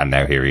 and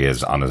now here he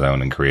is on his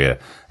own in Korea.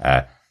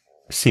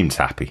 Seems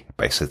happy,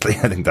 basically.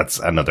 I think that's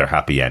another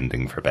happy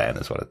ending for Ben,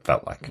 is what it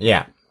felt like.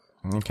 Yeah.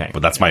 Okay.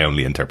 But that's my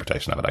only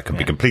interpretation of it. I could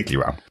be completely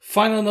wrong.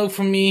 Final note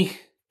from me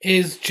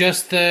is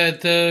just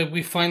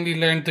we finally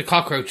learned the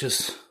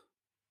cockroaches.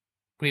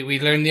 We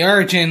learned the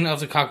origin of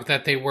the cockroach,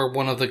 that they were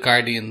one of the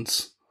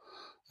Guardians.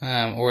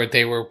 Or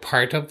they were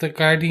part of the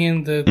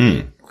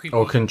Guardian,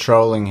 or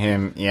controlling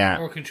him,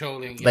 Or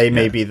controlling. They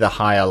may be the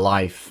higher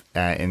life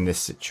in this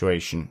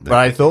situation. But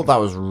I thought that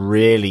was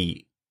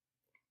really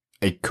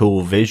a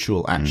cool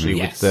visual, actually,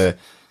 Yes. with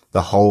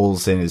the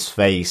holes in his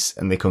face,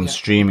 and they come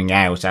streaming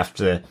out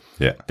after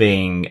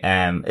being,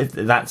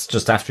 that's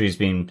just after he's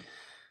been,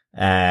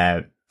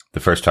 the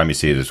first time you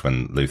see it is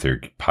when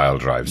Luther pile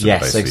drives.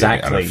 Yes, basically,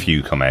 exactly. And a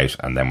few come out,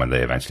 and then when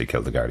they eventually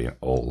kill the Guardian,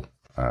 all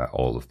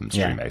of them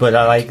stream out. But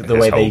I like the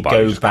His way whole they body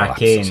go just back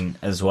collapses. in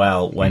as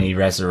well when he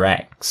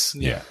resurrects.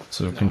 Yeah,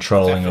 Sort of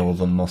controlling all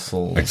the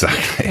muscles.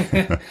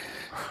 exactly.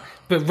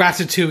 But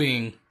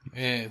ratatouilleing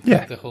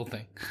the whole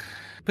thing.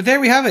 But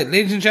there we have it,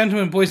 ladies and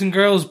gentlemen, boys and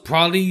girls,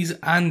 brollies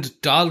and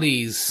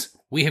dollies.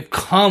 We have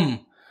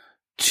come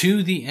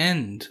to the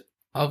end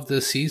of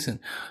the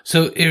season.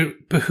 So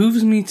it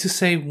behooves me to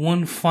say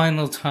one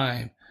final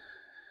time.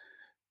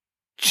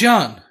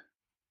 John,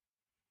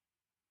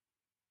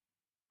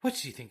 what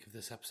did you think of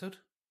this episode?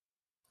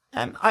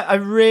 I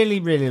really,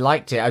 really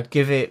liked it. I'd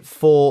give it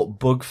 4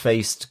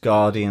 bug-faced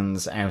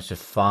Guardians out of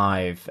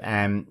 5.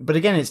 But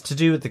again, it's to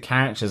do with the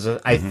characters.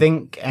 I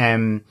think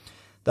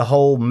the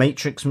whole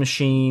Matrix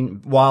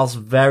machine, whilst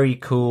very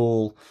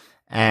cool,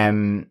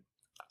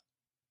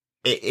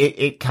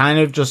 it kind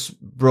of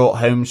just brought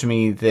home to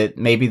me that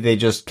maybe they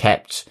just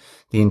kept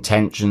the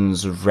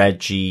intentions of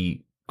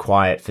Reggie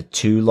quiet for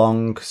too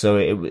long. So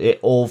it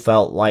all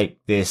felt like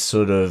this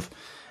sort of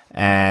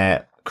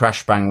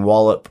crash bang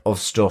wallop of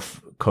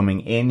stuff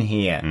coming in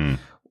here,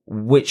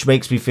 which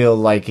makes me feel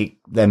like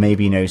there may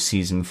be no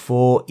season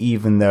 4,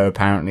 even though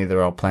apparently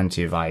there are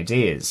plenty of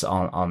ideas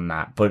on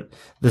that. But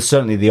there's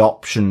certainly the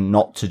option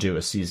not to do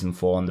a season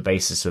 4 on the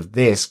basis of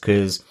this,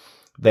 because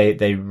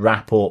they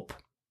wrap up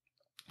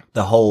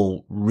the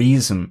whole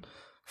reason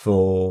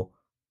for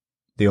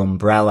the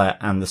Umbrella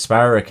and the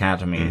Sparrow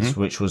Academies,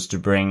 which was to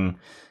bring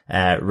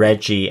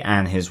Reggie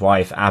and his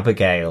wife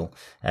Abigail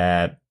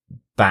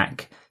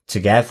back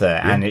together,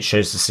 and it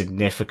shows the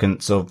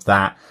significance of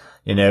that,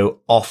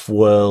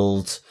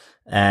 off-world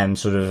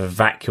sort of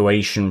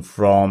evacuation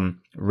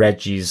from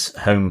Reggie's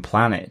home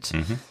planet.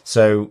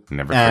 So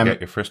Never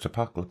forget your first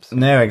apocalypse.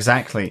 no,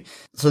 exactly.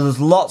 So there's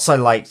lots I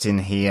liked in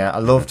here. I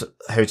loved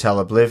Hotel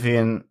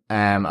Oblivion.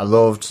 I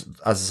loved,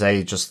 as I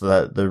say, just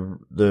the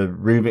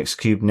Rubik's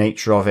Cube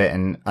nature of it,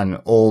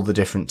 and all the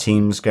different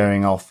teams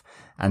going off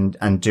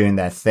and doing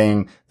their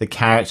thing. The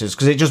characters,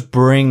 because it just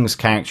brings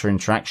character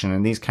interaction,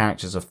 and these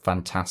characters are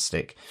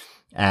fantastic.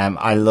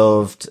 I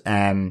loved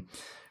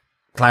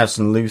Klaus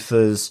and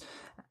Luther's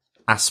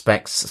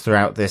aspects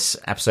throughout this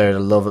episode. I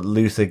love that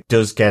Luther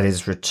does get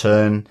his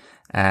return,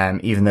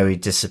 even though he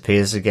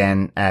disappears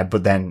again,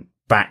 but then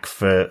back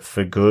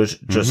for good,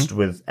 just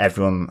with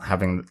everyone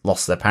having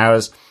lost their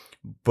powers.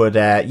 But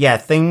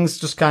things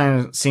just kind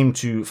of seem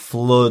to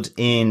flood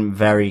in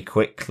very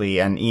quickly,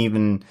 and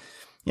even,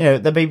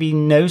 there may be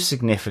no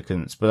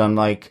significance, but I'm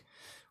like,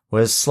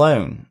 where's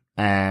Sloane?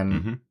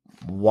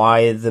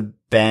 Why the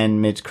Ben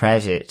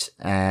mid-credit?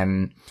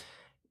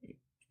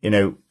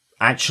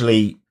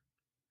 Actually,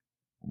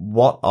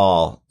 what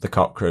are the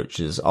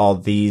cockroaches? Are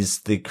these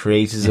the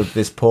creators of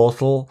this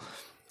portal?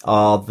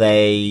 Are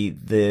they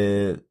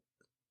the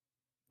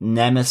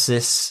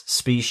nemesis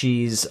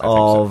species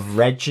of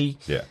Reggie?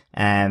 Yeah.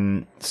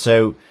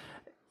 So,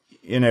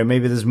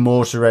 maybe there's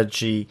more to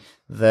Reggie.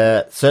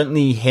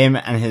 Certainly him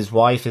and his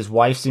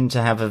wife seem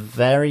to have a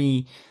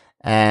very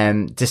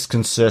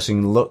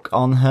disconcerting look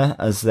on her,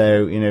 as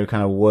though,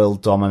 kind of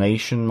world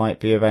domination might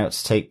be about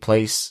to take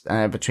place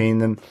between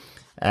them.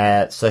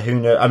 So who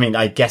knows? I mean,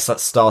 I guess that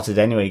started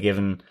anyway,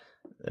 given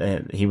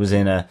he was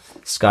in a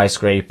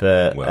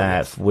skyscraper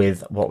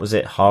with, what was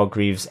it,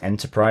 Hargreaves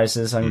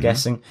Enterprises, I'm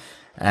guessing.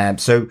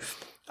 So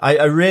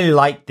I really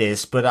liked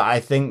this, but I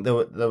think there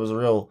was a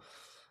real,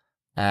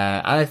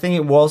 and I think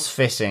it was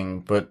fitting,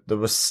 but there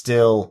were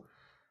still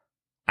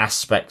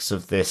aspects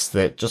of this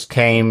that just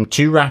came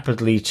too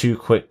rapidly, too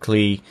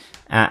quickly,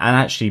 and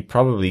actually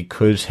probably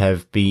could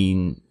have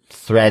been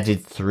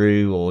threaded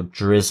through or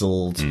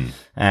drizzled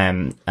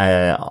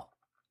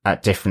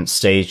at different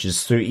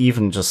stages through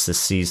even just this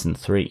season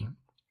 3.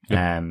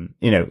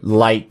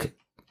 Like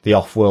the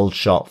off-world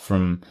shot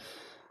from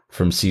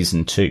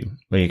season 2,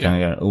 where you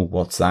kind of go, oh,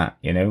 what's that?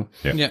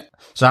 Yeah.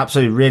 So I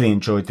absolutely really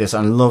enjoyed this.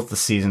 I love the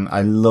season.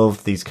 I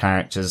love these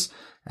characters.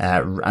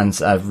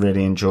 And I've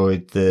really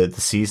enjoyed the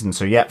season.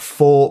 So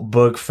 4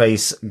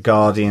 Bug-Face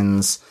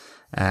Guardians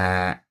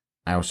out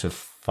of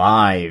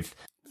 5.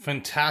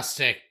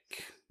 Fantastic.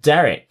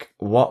 Derek,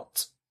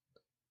 what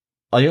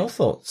are your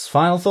thoughts?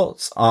 Final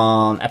thoughts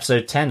on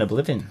episode 10,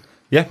 Oblivion?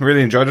 Yeah,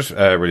 really enjoyed it.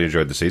 Really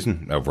enjoyed the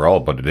season overall,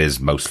 but it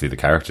is mostly the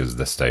characters at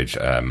this stage.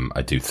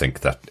 I do think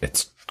that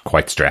it's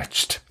quite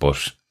stretched,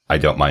 but I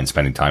don't mind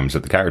spending time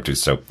with the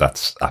characters, so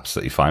that's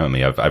absolutely fine with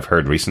me. I've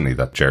heard recently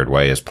that Gerard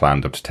Way has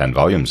planned up to 10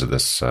 volumes of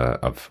this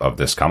of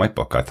this comic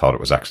book. I thought it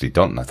was actually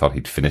done. I thought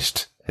he'd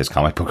finished his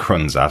comic book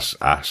runs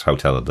at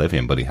Hotel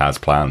Oblivion, but he has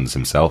plans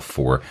himself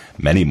for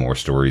many more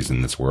stories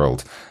in this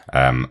world.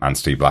 And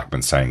Steve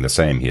Blackman's saying the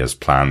same. He has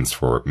plans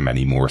for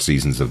many more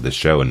seasons of this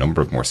show, a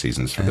number of more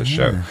seasons for this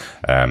show.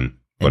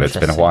 But it's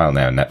been a Interesting. while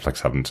now. Netflix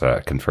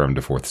haven't confirmed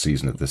a 4th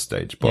season at this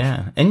stage. But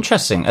Yeah,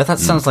 interesting. That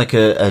sounds like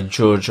a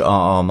George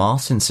R.R.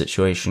 Martin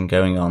situation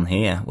going on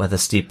here, whether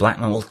Steve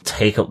Blackman will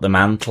take up the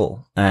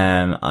mantle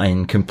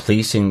in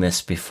completing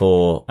this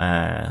before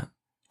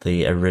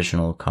the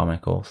original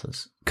comic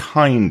authors.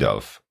 kind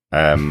of.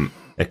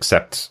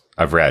 Except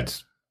I've read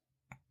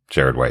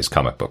Gerard Way's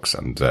comic books,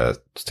 and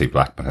Steve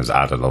Blackman has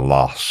added a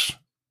lot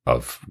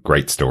of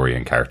great story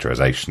and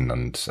characterization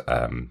and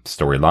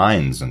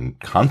storylines and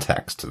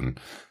context and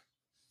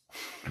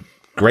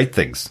great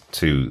things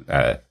to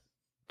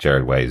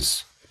Gerard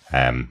Way's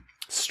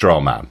straw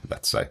man,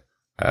 let's say,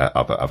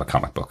 of a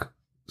comic book.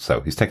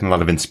 So he's taken a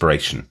lot of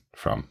inspiration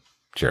from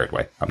Gerard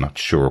Way. I'm not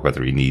sure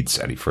whether he needs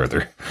any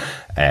further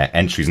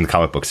entries in the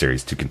comic book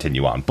series to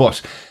continue on.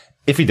 But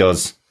if he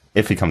does,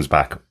 if he comes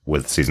back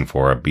with season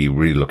 4, I'd be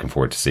really looking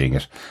forward to seeing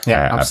it.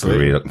 Yeah, I'd be absolutely.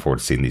 really looking forward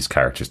to seeing these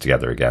characters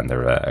together again.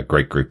 They're a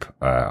great group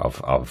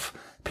of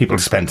people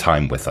to spend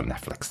time with on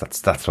Netflix.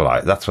 That's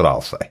what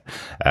I'll say.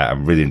 I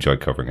really enjoyed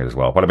covering it as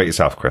well. What about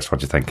yourself, Chris? What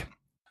do you think?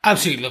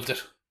 Absolutely loved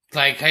it.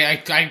 Like,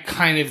 I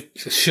kind of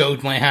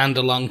showed my hand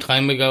a long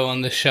time ago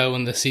on this show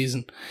and this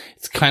season.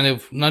 It's kind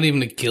of not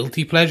even a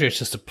guilty pleasure, it's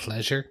just a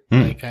pleasure.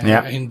 Like,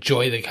 I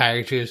enjoy the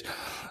characters.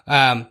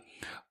 I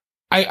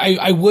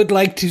would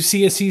like to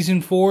see a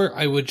season 4.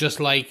 I would just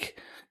like,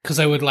 because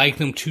I would like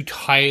them to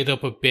tie it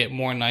up a bit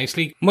more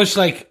nicely. Much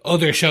like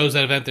other shows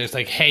that have out there, it's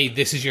like, hey,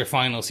 this is your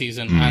final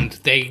season, and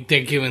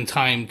they're given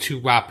time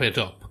to wrap it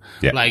up.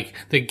 Yeah. Like,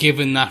 they're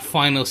given that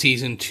final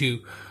season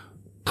to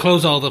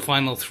close all the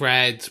final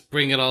threads,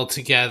 bring it all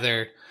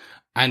together,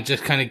 and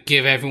just kind of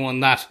give everyone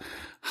that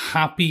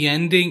happy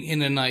ending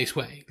in a nice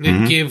way.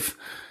 Give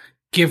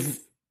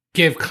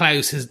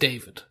Klaus his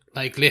David.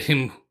 Like, let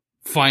him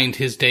find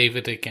his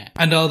David again.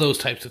 And all those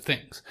types of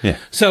things. Yeah.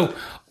 So,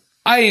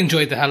 I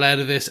enjoyed the hell out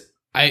of this.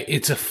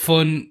 It's a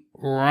fun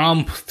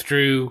romp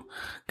through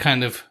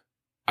kind of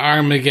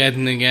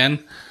Armageddon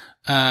again.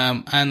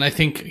 And I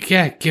think,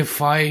 give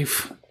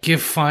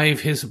Five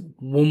his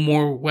one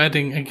more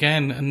wedding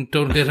again, and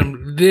don't let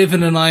him live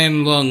in an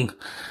iron lung,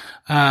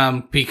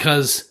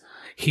 because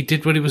he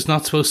did what he was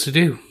not supposed to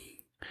do.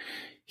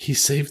 He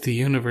saved the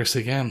universe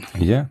again.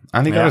 Yeah.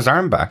 And he got his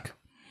arm back.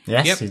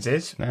 Yes, Yep. he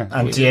did. Yeah.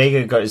 And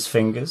Diego got his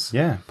fingers.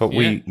 Yeah, but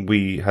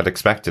we had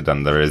expected,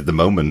 and there is the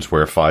moment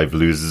where Five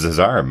loses his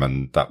arm,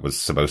 and that was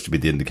supposed to be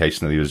the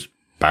indication that he was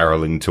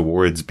barreling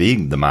towards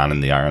being the man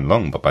in the iron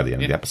lung, but by the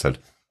end of the episode,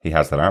 he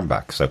has that arm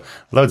back. So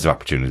loads of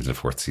opportunities in the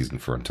 4th season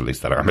for him to lose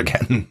that arm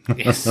again.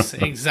 Yes,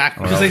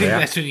 exactly. Because I think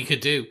that's what he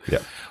could do. Yeah.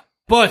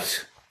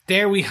 But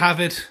there we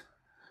have it.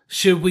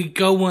 Should we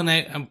go one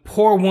out and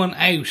pour one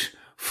out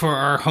for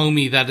our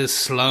homie that is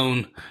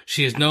Sloane?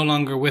 She is no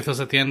longer with us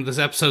at the end of this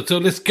episode. So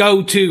let's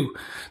go to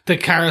the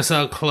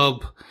Carousel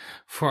Club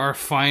for our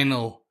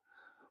final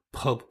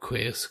pub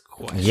quiz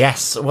question.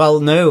 Yes. Well,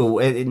 no,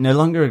 it no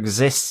longer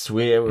exists.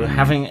 We're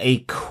having a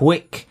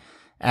quick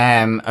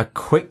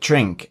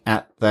drink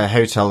at the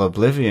Hotel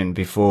Oblivion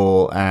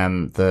before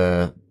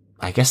the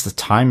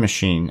time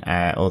machine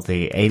or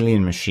the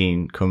alien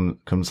machine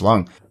comes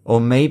along, or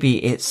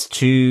maybe it's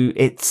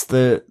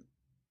the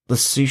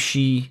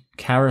sushi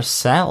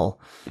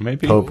carousel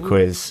Maybe. pub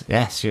quiz.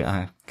 Yes,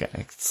 I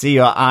see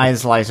your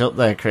eyes light up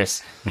there,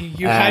 Chris.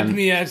 You had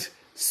me at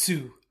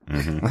Sue.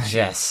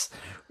 Yes,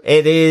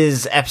 it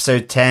is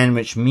episode 10,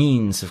 which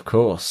means, of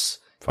course,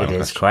 Final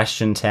it is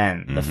question.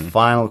 question 10, the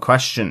final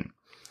question.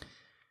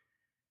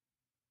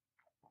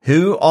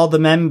 Who are the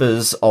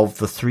members of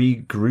the 3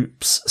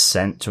 groups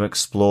sent to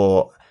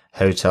explore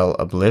Hotel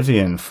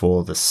Oblivion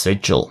for the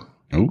sigil?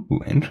 Ooh,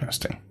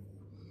 interesting.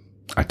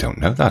 I don't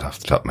know that off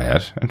the top of my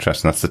head.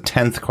 Interesting. That's the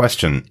 10th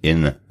question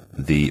in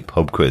the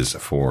pub quiz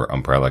for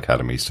Umbrella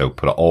Academy. So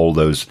put all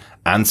those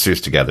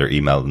answers together,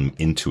 email them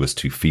into us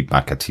to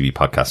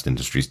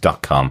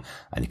feedback@tvpodcastindustries.com,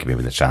 and you can be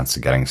with a chance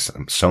of getting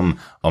some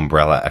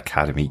Umbrella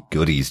Academy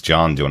goodies.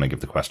 John, do you want to give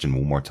the question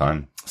one more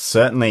time?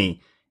 Certainly.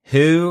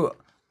 Who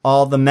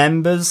are the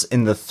members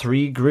in the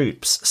 3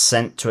 groups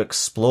sent to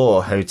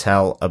explore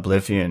Hotel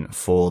Oblivion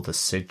for the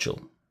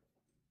sigil?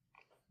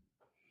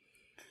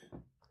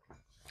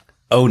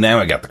 Oh, now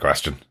I get the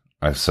question.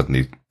 I was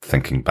suddenly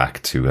thinking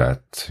back to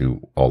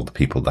all the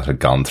people that had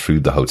gone through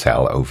the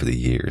hotel over the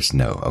years.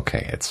 No,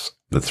 okay, it's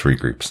the 3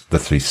 groups, the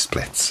 3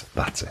 splits.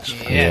 That's it.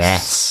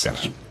 Yes.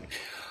 Get it.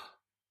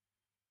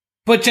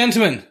 But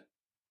gentlemen,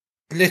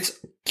 let's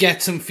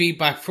get some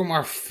feedback from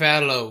our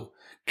fellow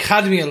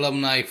Academy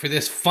alumni for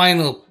this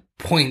final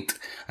point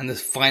and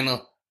this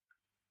final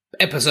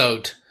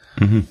episode.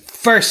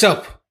 First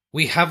up,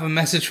 we have a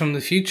message from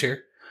the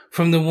future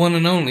from the one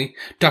and only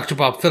Dr.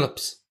 Bob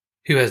Phillips,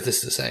 who has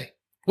this to say.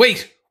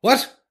 Wait,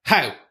 what?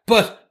 How?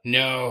 But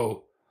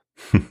no.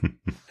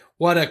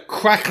 What a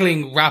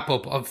crackling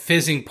wrap-up of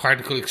fizzing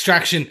particle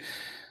extraction,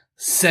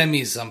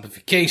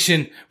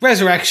 semi-zombification,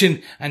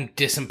 resurrection, and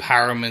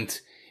disempowerment.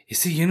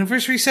 Is the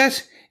universe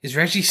reset? Is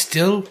Reggie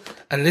still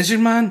a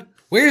lizard man?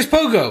 Where's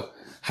Pogo?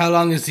 How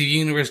long has the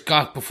universe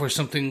got before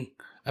something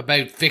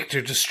about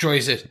Victor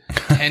destroys it?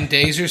 10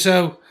 days or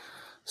so?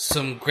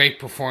 some great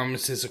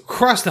performances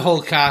across the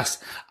whole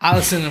cast.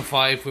 Alison and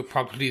Five were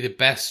probably the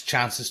best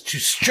chances to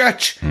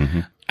stretch.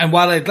 And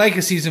while I'd like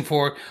a season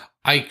 4,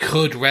 I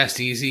could rest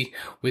easy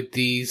with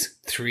these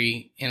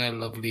 3 in a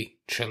lovely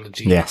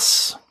trilogy.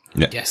 Yes.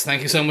 Yeah. Yes,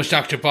 thank you so much,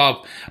 Dr.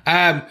 Bob.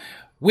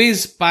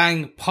 Whiz,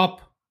 bang,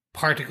 pop,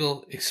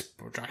 particle,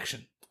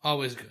 extraction.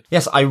 Always good.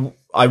 Yes,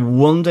 I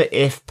wonder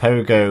if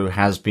Pogo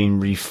has been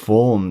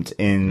reformed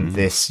in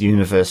this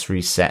universe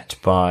reset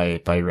by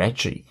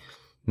Reggie.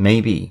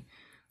 Maybe.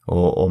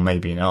 Or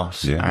maybe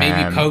not. Yeah.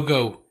 Maybe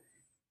Pogo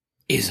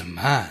is a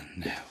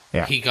man now.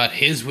 Yeah. He got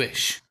his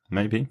wish.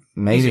 Maybe.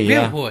 He's a real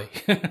yeah. boy.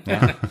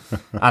 Yeah.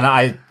 And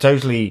I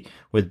totally,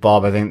 with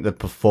Bob, I think the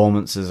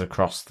performances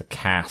across the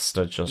cast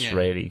are just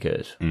really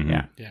good.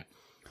 Yeah. Yeah.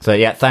 So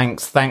yeah,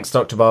 thanks,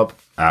 Dr. Bob.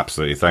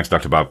 Absolutely. Thanks,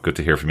 Dr. Bob. Good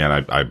to hear from you.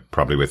 And I'm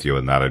probably with you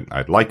in that.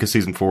 I'd like a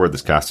season 4.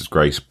 This cast is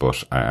great,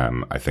 but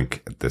I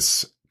think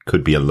this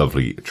could be a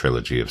lovely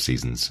trilogy of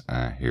seasons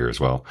here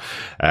as well.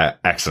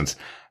 Excellent.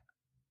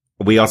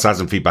 We also had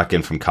some feedback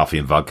in from Coffee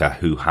and Vodka,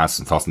 who has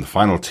some thoughts on the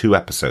final 2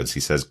 episodes. He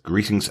says,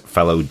 "Greetings,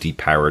 fellow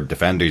depowered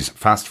defenders.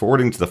 Fast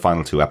forwarding to the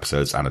final 2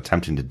 episodes and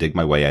attempting to dig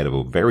my way out of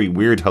a very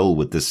weird hole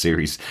with this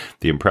series.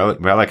 The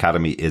Umbrella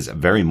Academy is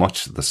very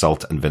much the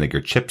salt and vinegar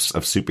chips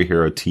of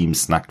superhero team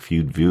snack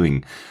feud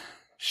viewing.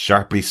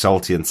 Sharply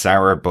salty and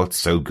sour, but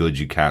so good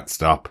you can't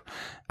stop.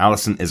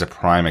 Alison is a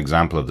prime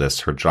example of this.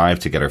 Her drive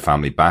to get her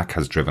family back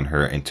has driven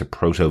her into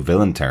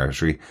proto-villain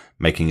territory,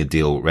 making a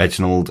deal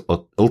Reginald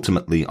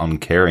ultimately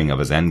uncaring of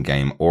his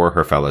endgame or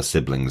her fellow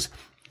siblings.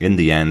 In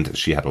the end,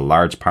 she had a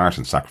large part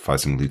in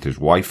sacrificing Luthor's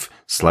wife,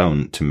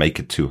 Sloane, to make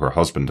it to her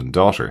husband and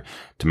daughter.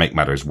 To make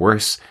matters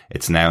worse,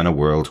 it's now in a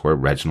world where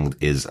Reginald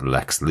is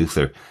Lex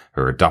Luthor.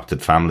 Her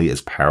adopted family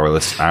is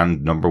powerless,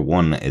 and number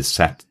 1 is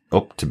set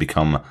up to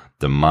become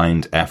the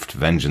mind-effed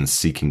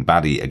vengeance-seeking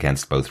baddie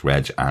against both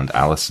Reg and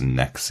Alison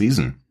next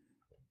season.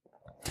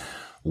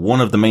 One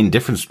of the main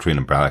differences between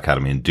Umbrella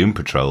Academy and Doom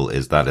Patrol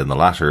is that in the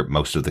latter,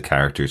 most of the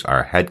characters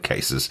are head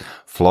cases,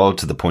 flawed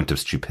to the point of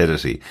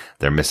stupidity.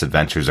 Their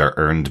misadventures are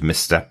earned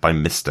misstep by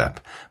misstep.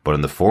 But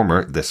in the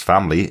former, this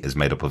family is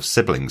made up of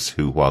siblings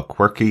who, while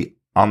quirky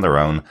on their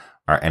own,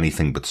 are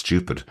anything but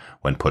stupid.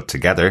 When put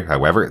together,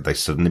 however, they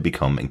suddenly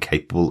become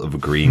incapable of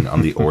agreeing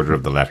on the order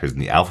of the letters in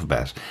the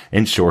alphabet.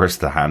 In short,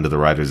 the hand of the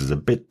writers is a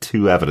bit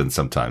too evident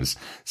sometimes.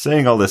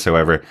 Saying all this,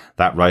 however,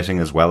 that writing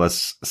as well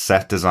as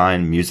set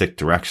design, music,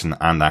 direction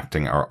and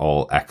acting are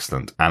all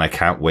excellent. And I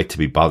can't wait to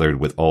be bothered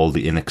with all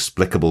the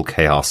inexplicable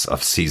chaos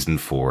of season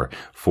 4.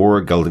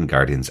 4 Golden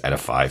Guardians out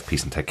of 5.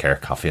 Peace and take care.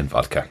 Coffee and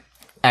Vodka.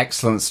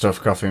 Excellent stuff,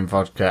 Coffee and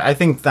Vodka. I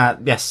think that,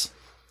 yes,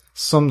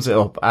 sums it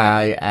up.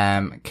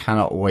 I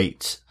cannot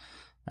wait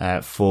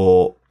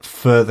for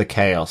further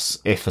chaos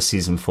if a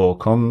season 4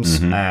 comes.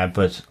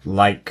 But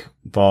like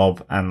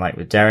Bob and like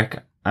with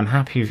Derek, I'm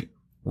happy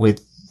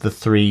with the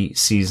 3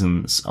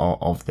 seasons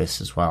of this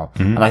as well.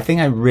 And I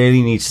think I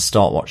really need to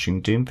start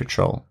watching Doom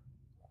Patrol.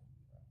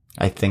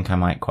 I think I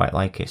might quite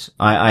like it.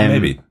 I am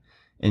Maybe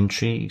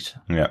intrigued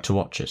to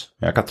watch it.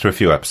 Yeah, I got through a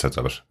few episodes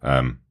of it.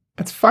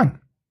 It's fun.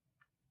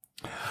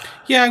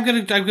 Yeah, I'm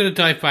gonna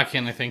dive back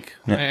in, I think.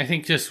 Yeah. I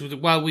think just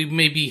while we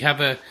maybe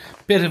have a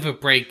bit of a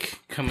break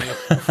coming up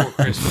before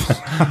Christmas.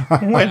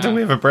 When do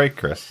we have a break,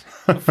 Chris?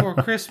 Before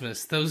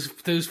Christmas. Those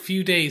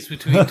few days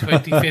between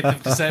 25th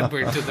of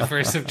December to the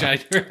 1st of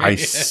January. I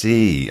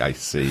see.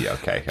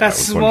 Okay. That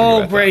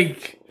small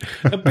break.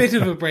 A bit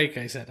of a break,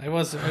 I said. I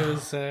wasn't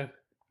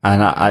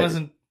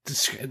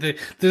the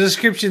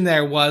description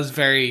there was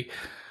very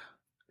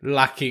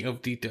lacking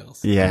of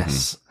details.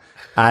 Yes.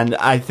 And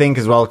I think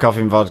as well,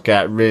 Coffee and Vodka,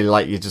 I really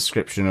like your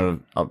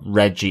description of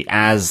Reggie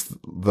as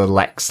the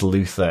Lex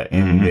Luthor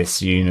in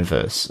this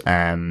universe,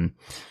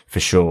 for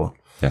sure.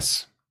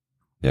 Yes.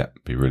 Yeah,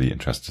 be really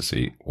interested to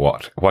see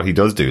what he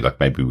does do. Like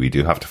maybe we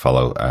do have to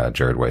follow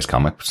Jared Way's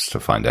comics to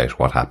find out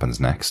what happens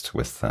next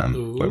with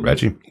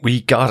Reggie.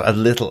 We got a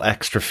little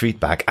extra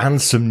feedback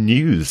and some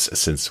news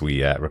since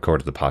we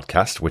recorded the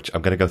podcast, which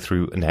I'm going to go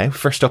through now.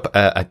 First up,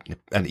 an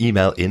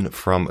email in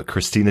from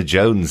Christina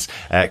Jones.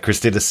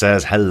 Christina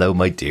says, "Hello,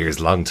 my dears,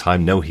 long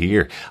time no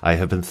hear. I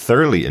have been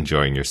thoroughly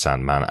enjoying your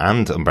Sandman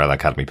and Umbrella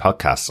Academy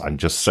podcasts. I'm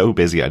just so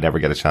busy I never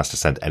get a chance to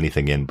send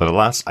anything in, but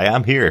alas, I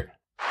am here."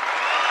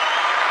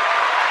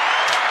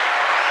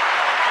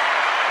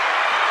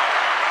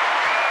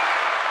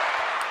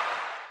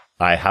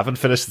 I haven't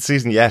finished the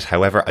season yet,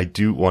 however, I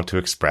do want to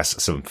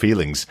express some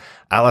feelings.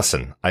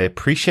 Alison, I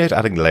appreciate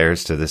adding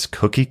layers to this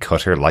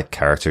cookie-cutter-like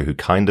character who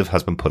kind of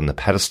has been put on a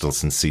pedestal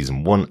since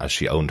season 1 as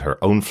she owned her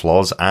own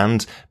flaws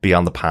and be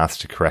on the path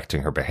to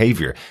correcting her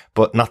behaviour.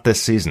 But not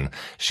this season.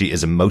 She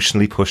is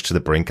emotionally pushed to the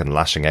brink and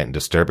lashing out in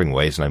disturbing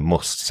ways, and I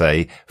must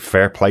say,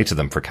 fair play to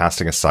them for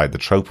casting aside the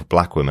trope of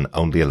black women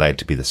only allowed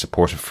to be the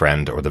supportive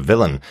friend or the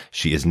villain.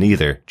 She is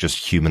neither,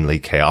 just humanly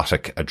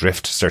chaotic,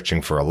 adrift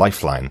searching for a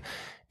lifeline.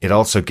 It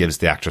also gives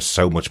the actress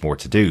so much more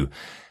to do.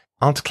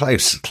 On to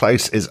Klaus.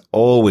 Klaus is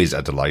always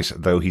a delight,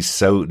 though he's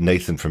so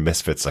Nathan from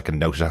Misfits I can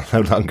no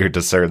longer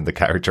discern the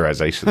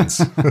characterizations.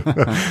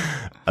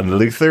 And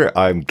Luther,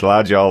 I'm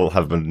glad y'all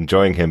have been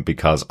enjoying him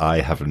because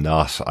I have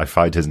not. I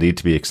find his need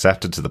to be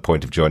accepted to the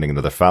point of joining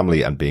another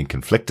family and being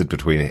conflicted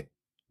between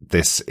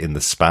this in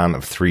the span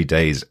of 3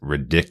 days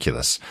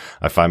ridiculous.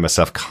 I find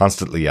myself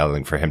constantly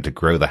yelling for him to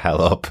grow the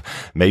hell up.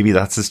 Maybe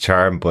that's his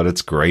charm, but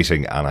it's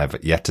grating, and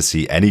I've yet to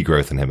see any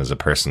growth in him as a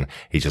person.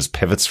 He just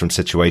pivots from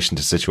situation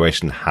to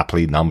situation,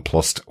 happily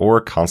nonplussed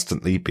or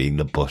constantly being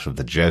the butt of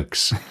the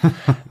jokes.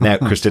 Now,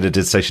 Christina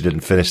did say she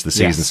didn't finish the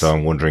season, so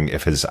I'm wondering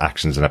if his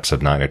actions in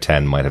episode 9 or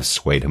 10 might have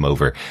swayed him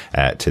over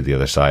to the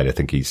other side. I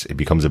think he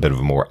becomes a bit of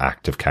a more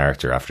active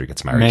character after he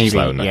gets married to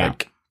Sloane, I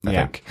think. I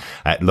think.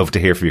 I'd love to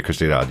hear from you,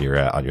 Christina, on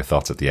your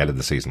thoughts at the end of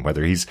the season,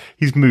 whether he's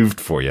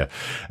moved for you.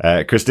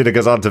 Christina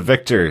goes on to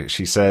Victor.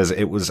 She says,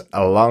 it was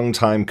a long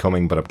time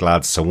coming, but I'm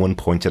glad someone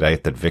pointed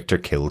out that Victor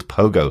killed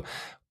Pogo.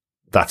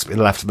 That's been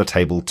left on the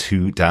table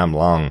too damn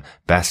long.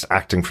 Best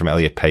acting from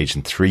Elliot Page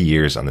in 3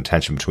 years, and the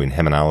tension between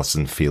him and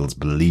Allison feels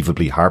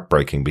believably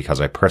heartbreaking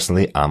because I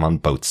personally am on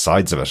both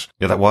sides of it.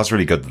 Yeah, that was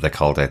really good that they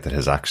called out that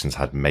his actions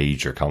had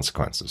major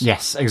consequences.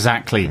 Yes,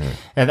 exactly.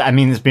 I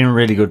mean, there's been a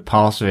really good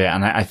part of it,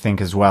 and I think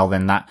as well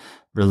then that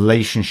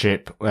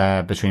relationship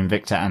between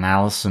Victor and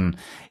Allison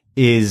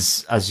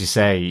is, as you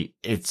say,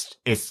 it's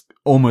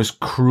almost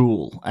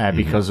cruel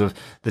because of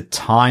the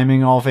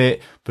timing of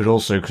it, but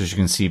also because you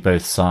can see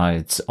both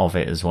sides of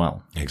it as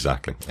well.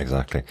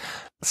 Exactly.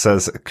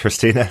 Says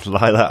Christina,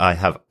 Lila, I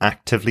have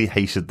actively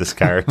hated this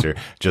character,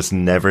 just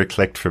never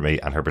clicked for me,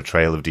 and her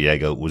betrayal of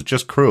Diego was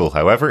just cruel.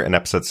 However, in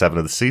episode 7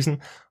 of the season,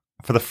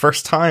 for the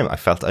first time, I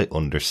felt I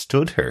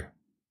understood her.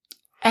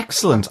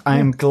 Excellent. I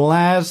am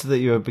glad that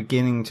you are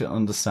beginning to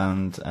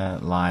understand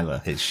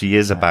Lila. She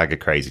is a bag of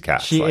crazy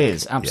cats. She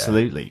is,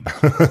 absolutely.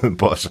 Yeah.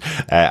 But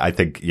I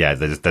think,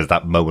 there's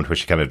that moment where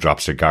she kind of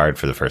drops her guard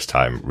for the first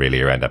time,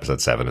 really around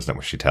episode 7, isn't it,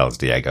 where she tells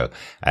Diego,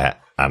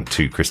 and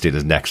to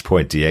Christina's next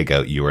point,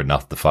 Diego, you are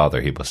not the father.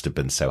 He must have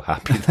been so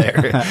happy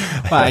there.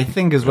 But I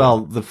think as well,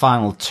 the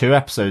final 2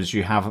 episodes,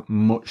 you have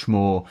much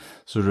more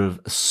sort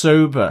of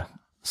sober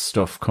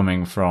stuff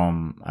coming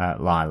from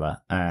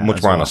Lila.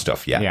 Much more honest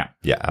stuff, yeah.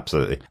 Yeah,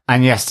 absolutely.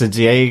 And yes, to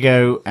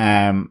Diego,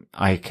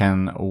 I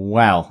can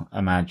well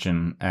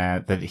imagine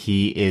that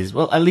he is,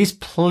 well, at least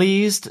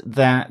pleased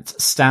that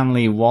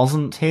Stanley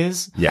wasn't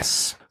his.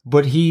 Yes.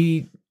 But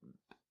he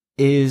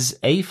is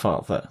a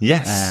father.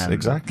 Yes,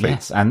 exactly.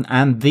 Yes,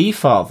 and the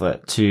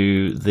father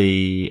to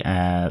the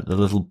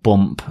little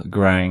bump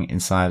growing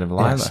inside of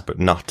Lila. Yes, but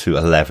not to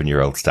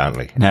 11-year-old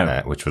Stanley.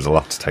 No. Which was a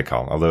lot to take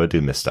on, although I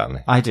do miss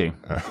Stanley. I do.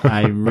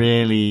 I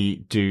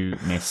really do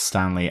miss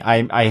Stanley.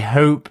 I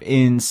hope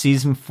in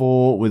season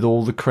 4, with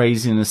all the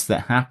craziness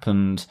that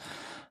happened,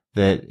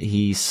 that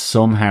he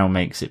somehow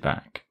makes it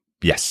back.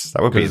 Yes,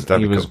 that would be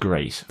he was cool.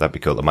 Great. That'd be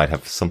cool. I might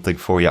have something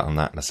for you on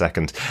that in a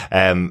second.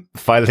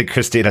 Finally,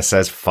 Christina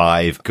says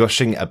 5.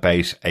 Gushing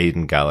about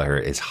Aidan Gallagher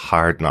is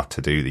hard not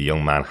to do. The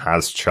young man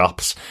has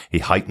chops. He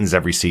heightens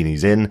every scene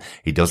he's in.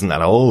 He doesn't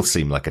at all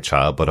seem like a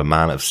child, but a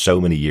man of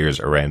so many years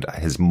around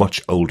his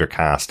much older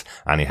cast,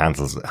 and he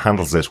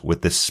handles it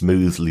with this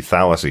smooth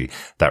lethality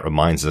that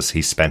reminds us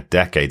he spent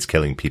decades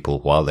killing people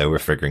while they were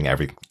figuring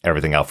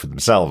everything out for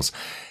themselves.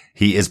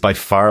 He is by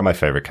far my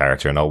favourite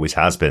character and always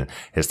has been.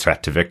 His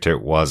threat to Victor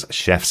was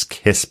Chef's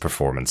Kiss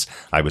performance.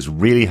 I was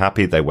really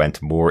happy they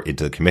went more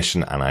into the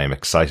commission, and I am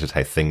excited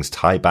how things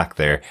tie back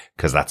there,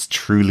 because that's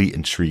truly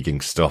intriguing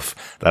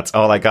stuff. That's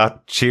all I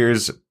got.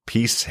 Cheers,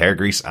 peace, hair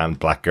grease, and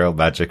Black Girl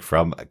magic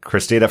from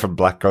Christina from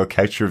Black Girl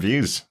Couch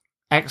Reviews.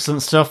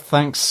 Excellent stuff.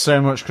 Thanks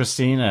so much,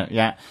 Christina.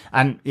 Yeah.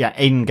 And yeah,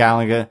 Aidan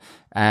Gallagher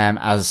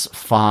as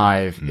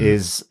 5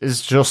 is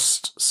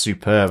just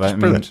superb. It's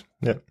brilliant.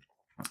 Yeah.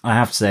 I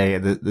have to say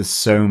that there's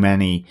so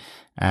many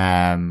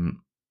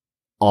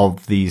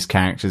of these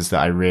characters that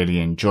I really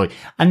enjoy.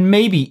 And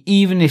maybe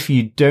even if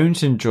you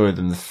don't enjoy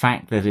them, the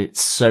fact that it's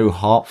so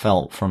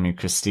heartfelt from you,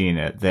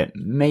 Christina, that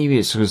maybe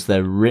it's because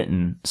they're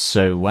written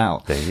so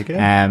well. There you go.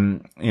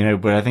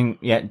 But I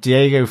think,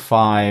 Diego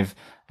 5,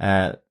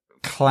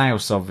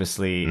 Klaus,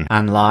 obviously,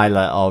 and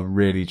Lila are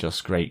really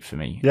just great for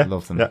me. Yeah, I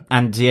love them. yeah.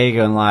 And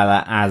Diego and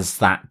Lila as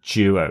that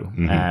duo,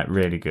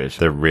 really good.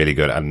 They're really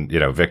good. And,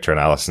 Victor and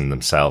Allison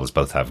themselves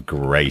both have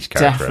great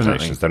characterizations.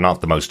 Definitely. They're not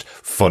the most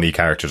funny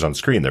characters on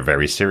screen. They're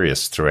very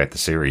serious throughout the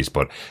series,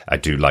 but I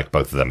do like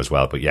both of them as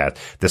well. But yeah,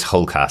 this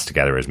whole cast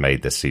together has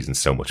made this season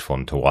so much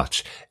fun to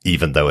watch,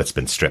 even though it's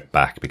been stripped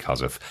back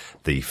because of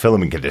the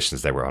filming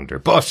conditions they were under.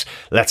 But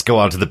let's go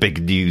on to the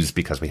big news,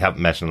 because we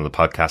haven't mentioned on the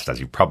podcast, as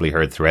you probably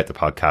heard throughout the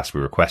podcast, we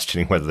were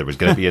questioning whether there was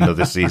going to be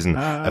another season.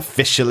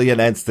 Officially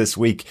announced this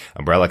week,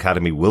 Umbrella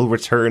Academy will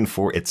return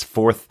for its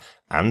 4th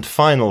and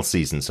final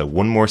season. So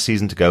one more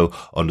season to go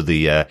under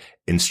the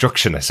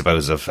instruction, I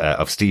suppose,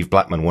 of Steve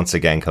Blackman once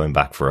again coming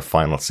back for a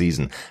final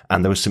season.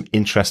 And there was some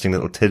interesting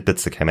little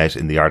tidbits that came out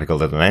in the article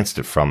that announced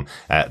it from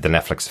the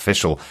Netflix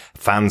official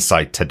fan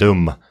site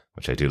Tadum,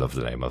 which I do love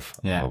the name of.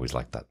 Yeah. I always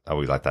like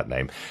that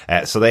name.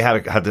 So they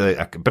had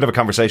a bit of a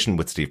conversation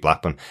with Steve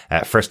Blackman.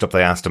 First up,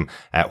 they asked him,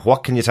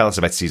 what can you tell us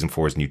about season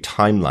 4's new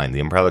timeline? The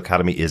Umbrella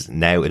Academy is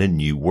now in a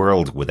new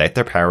world without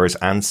their powers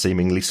and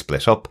seemingly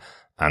split up.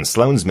 And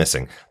Sloane's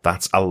missing.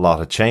 That's a lot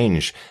of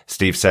change.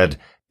 Steve said,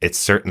 it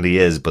certainly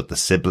is, but the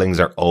siblings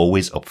are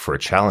always up for a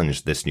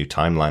challenge. This new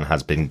timeline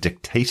has been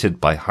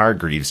dictated by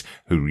Hargreaves,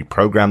 who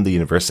reprogrammed the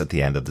universe at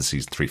the end of the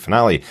season 3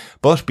 finale.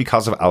 But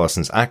because of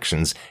Allison's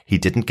actions, he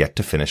didn't get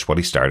to finish what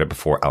he started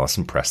before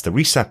Allison pressed the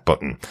reset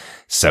button.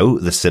 So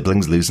the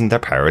siblings losing their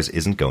powers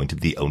isn't going to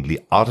be the only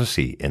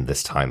oddity in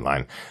this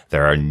timeline.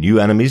 There are new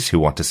enemies who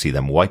want to see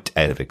them wiped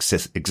out of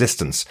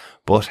existence.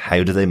 But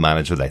how do they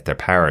manage without their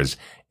powers?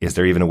 Is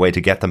there even a way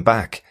to get them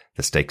back?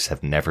 The stakes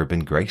have never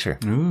been greater.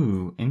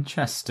 Ooh,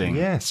 interesting.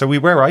 Yeah, so we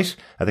were right.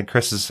 I think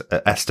Chris's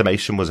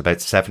estimation was about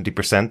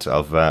 70%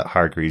 of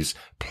Hargreaves'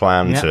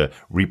 plan to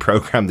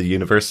reprogram the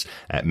universe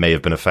may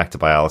have been affected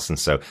by Allison.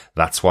 So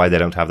that's why they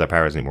don't have their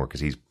powers anymore, because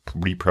he's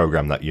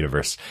reprogrammed that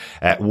universe.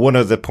 One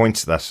of the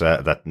points that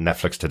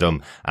Netflix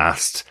Tadum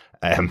asked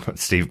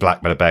Steve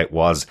Blackman about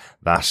was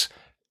that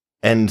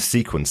end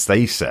sequence.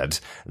 They said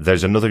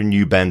there's another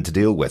new Ben to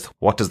deal with.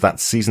 What does that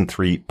season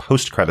 3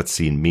 post-credit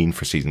scene mean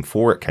for season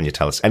 4? Can you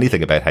tell us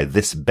anything about how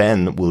this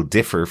Ben will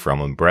differ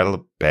from Umbrella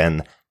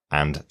Ben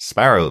and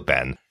Sparrow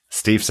Ben?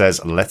 Steve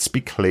says, let's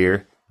be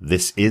clear.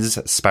 This is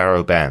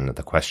Sparrow Ben.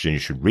 The question you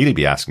should really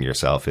be asking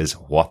yourself is,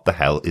 what the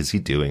hell is he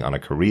doing on a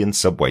Korean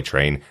subway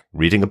train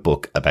reading a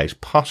book about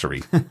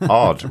pottery?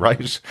 Odd,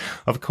 right?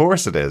 Of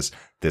course it is.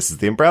 This is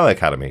the Umbrella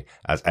Academy.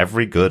 As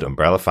every good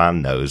Umbrella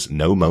fan knows,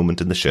 no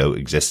moment in the show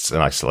exists in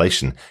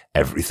isolation.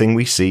 Everything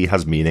we see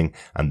has meaning,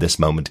 and this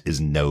moment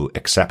is no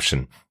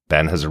exception.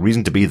 Ben has a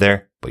reason to be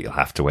there, but you'll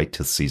have to wait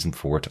till season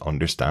 4 to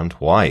understand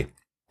why.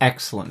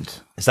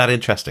 Excellent. Is that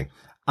interesting?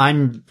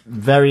 I'm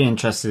very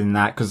interested in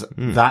that, because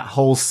that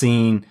whole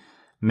scene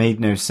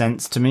made no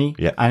sense to me.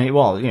 Yeah. And it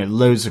was,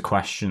 loads of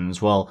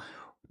questions. Well,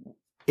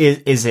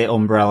 is it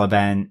Umbrella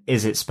Ben?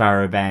 Is it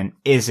Sparrow Ben?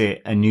 Is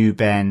it a new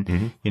Ben?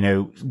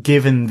 Mm-hmm.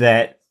 Given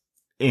that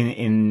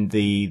in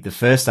the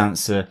first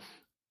answer,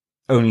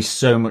 only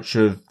so much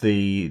of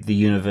the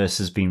universe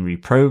has been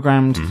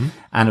reprogrammed. Mm-hmm.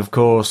 And of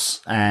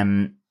course,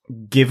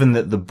 given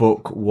that the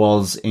book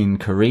was in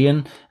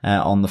Korean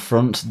on the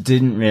front,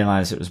 didn't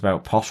realize it was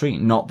about pottery.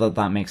 Not that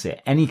that makes it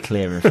any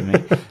clearer for me.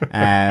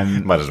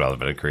 Might as well have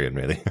been in Korean,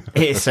 really.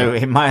 So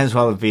it might as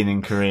well have been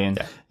in Korean.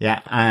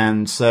 Yeah.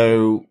 And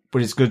so,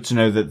 but it's good to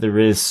know that there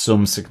is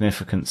some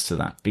significance to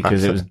that,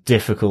 because it was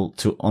difficult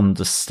to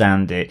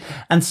understand it.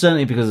 And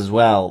certainly because as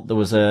well, there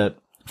was a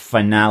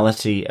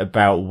finality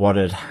about what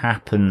had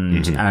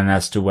happened and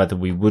as to whether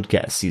we would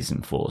get a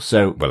season 4.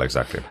 So, well,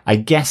 exactly. I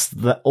guess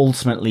that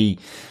ultimately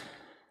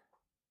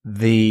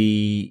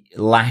the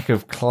lack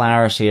of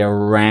clarity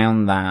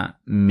around that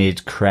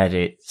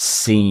mid-credit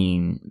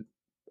scene,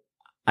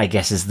 I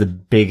guess, is the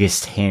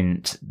biggest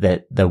hint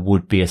that there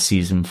would be a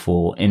season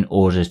 4 in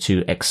order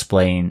to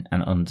explain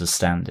and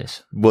understand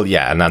it. Well,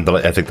 yeah, and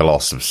I think the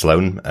loss of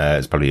Sloane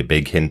is probably a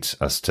big hint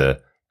as to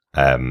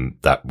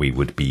that we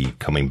would be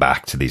coming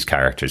back to these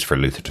characters for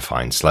Luther to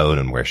find Sloane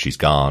and where she's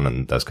gone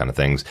and those kind of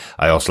things.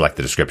 I also like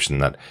the description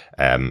that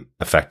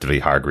effectively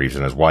Hargreaves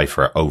and his wife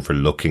are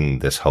overlooking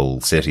this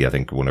whole city. I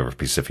think one of our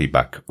pieces of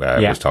feedback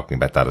was talking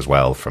about that as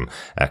well, from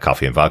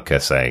Coffee and Vodka,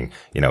 saying,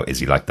 is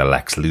he like the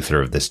Lex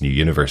Luthor of this new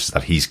universe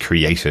that he's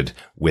created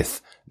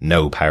with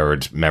no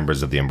powered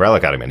members of the Umbrella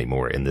Academy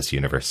anymore in this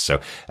universe?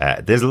 So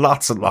there's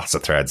lots and lots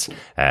of threads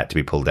to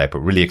be pulled out,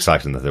 but really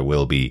exciting that there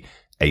will be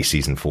a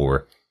season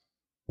 4,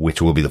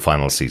 which will be the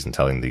final season,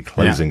 telling the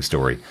closing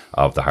story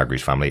of the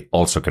Hargreaves family.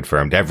 Also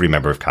confirmed, every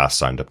member of cast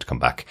signed up to come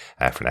back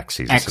for next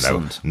season.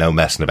 Excellent. So no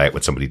messing about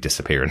with somebody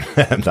disappearing.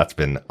 That's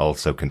been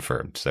also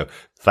confirmed. So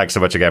thanks so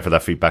much again for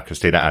that feedback,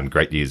 Christina, and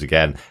great news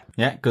again.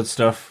 Yeah, good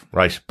stuff.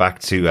 Right, back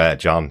to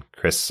John,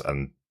 Chris,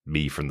 and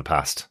me from the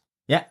past.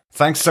 Yeah.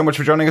 Thanks so much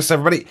for joining us,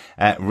 everybody.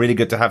 Really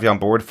good to have you on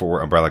board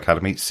for Umbrella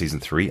Academy Season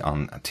 3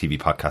 on TV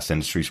Podcast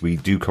Industries. We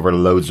do cover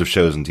loads of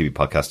shows on TV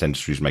Podcast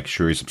Industries. Make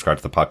sure you subscribe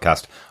to the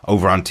podcast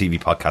over on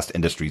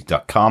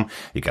tvpodcastindustries.com.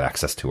 You get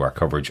access to our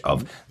coverage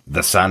of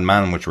The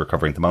Sandman, which we're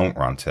covering at the moment.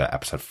 We're on to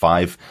episode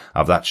 5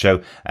 of that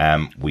show.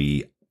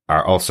 We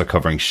are also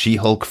covering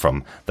She-Hulk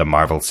from the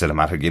Marvel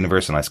Cinematic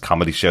Universe, a nice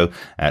comedy show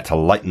to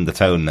lighten the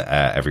tone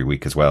every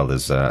week as well.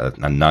 There's a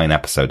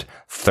 9-episode,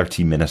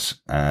 30-minute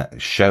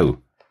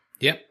show.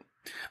 Yep.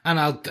 And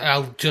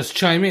I'll just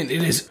chime in.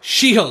 It is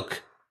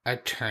She-Hulk,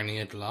 Attorney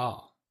at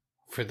Law,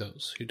 for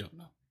those who don't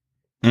know.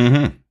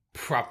 Mm-hmm.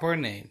 Proper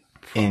name.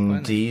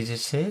 Indeed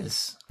it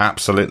is.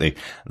 Absolutely.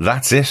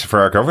 That's it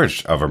for our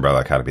coverage of Umbrella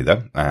Academy,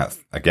 though.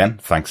 Again,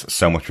 thanks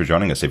so much for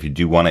joining us. If you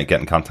do want to get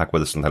in contact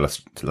with us and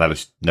let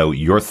us know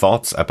your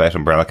thoughts about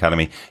Umbrella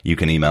Academy, you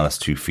can email us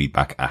to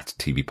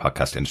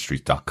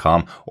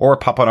feedback@tvpodcastindustries.com or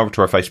pop on over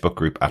to our Facebook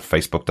group at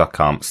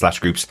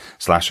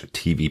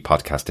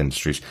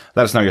facebook.com/groups/tvpodcastindustries.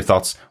 Let us know your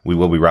thoughts. We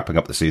will be wrapping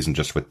up the season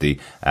just with the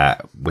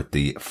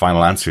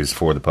final answers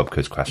for the pub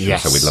quiz question.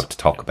 Yes. So we'd love to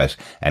talk about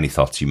any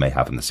thoughts you may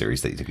have in the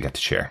series that you didn't get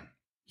to share.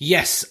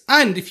 Yes,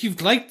 and if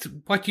you've liked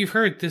what you've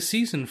heard this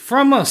season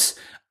from us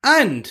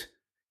and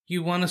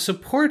you want to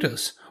support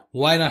us,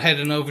 why not head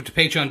on over to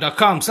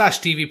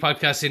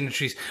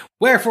patreon.com/tvpodcastindustries,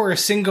 where for a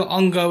single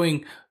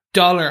ongoing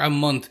 $1 a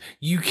month,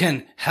 you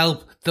can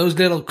help those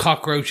little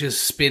cockroaches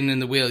spin in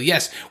the wheel.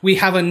 Yes, we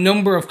have a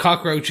number of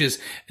cockroaches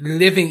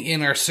living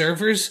in our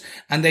servers,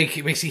 and they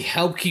basically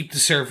help keep the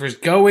servers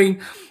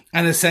going.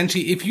 And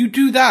essentially, if you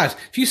do that,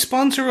 if you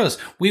sponsor us,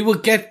 we will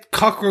get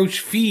cockroach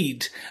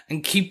feed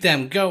and keep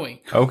them going.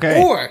 Okay.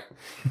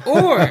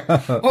 Or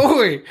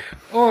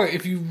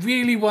if you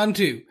really want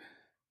to,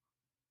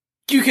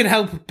 you can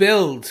help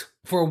build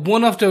for a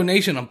one-off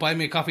donation on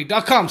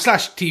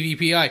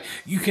buymeacoffee.com/TVPI.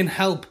 You can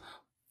help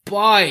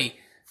buy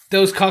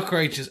those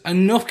cockroaches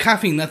enough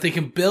caffeine that they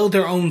can build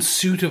their own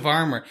suit of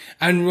armor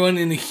and run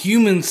in a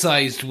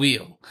human-sized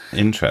wheel.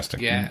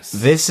 Interesting. Yes.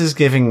 This is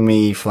giving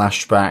me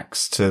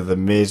flashbacks to the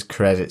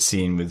mid-credit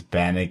scene with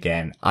Ben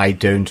again. I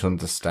don't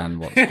understand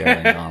what's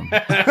going on.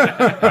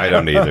 I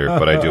don't either,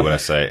 but I do want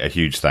to say a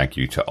huge thank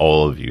you to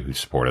all of you who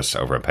support us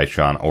over on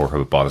Patreon or who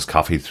have bought us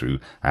coffee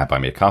through Buy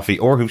Me a Coffee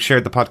or who've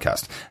shared the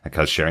podcast,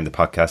 because sharing the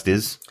podcast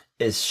is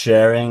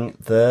sharing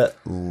the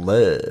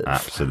love.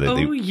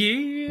 Absolutely. Oh,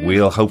 yeah.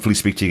 We'll hopefully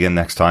speak to you again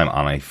next time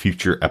on a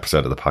future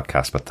episode of the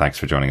podcast, but thanks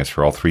for joining us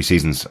for all 3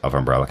 seasons of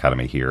Umbrella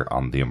Academy here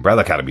on the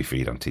Umbrella Academy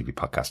feed on TV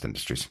Podcast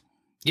Industries.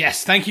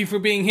 Yes, thank you for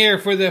being here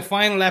for the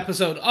final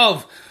episode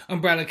of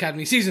Umbrella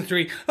Academy Season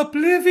 3,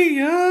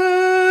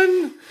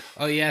 Oblivion!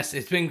 Oh yes,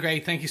 it's been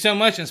great. Thank you so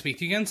much, and speak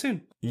to you again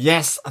soon.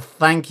 Yes,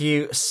 thank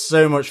you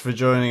so much for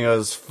joining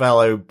us,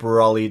 fellow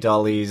Brolly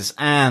Dollies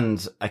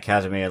and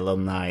Academy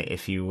alumni,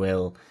 if you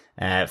will,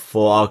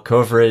 for our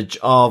coverage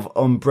of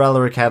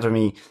Umbrella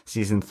Academy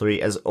Season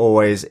 3. As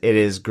always, it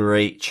is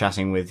great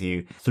chatting with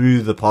you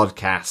through the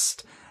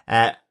podcast.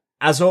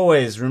 As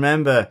always,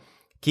 remember,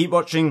 keep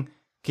watching,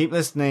 keep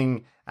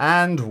listening,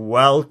 and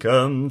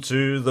welcome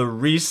to the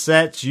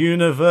Reset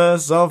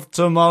Universe of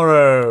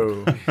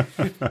Tomorrow.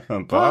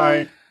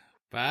 Bye.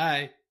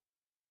 Bye.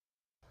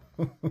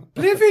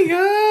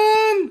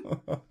 Oblivion!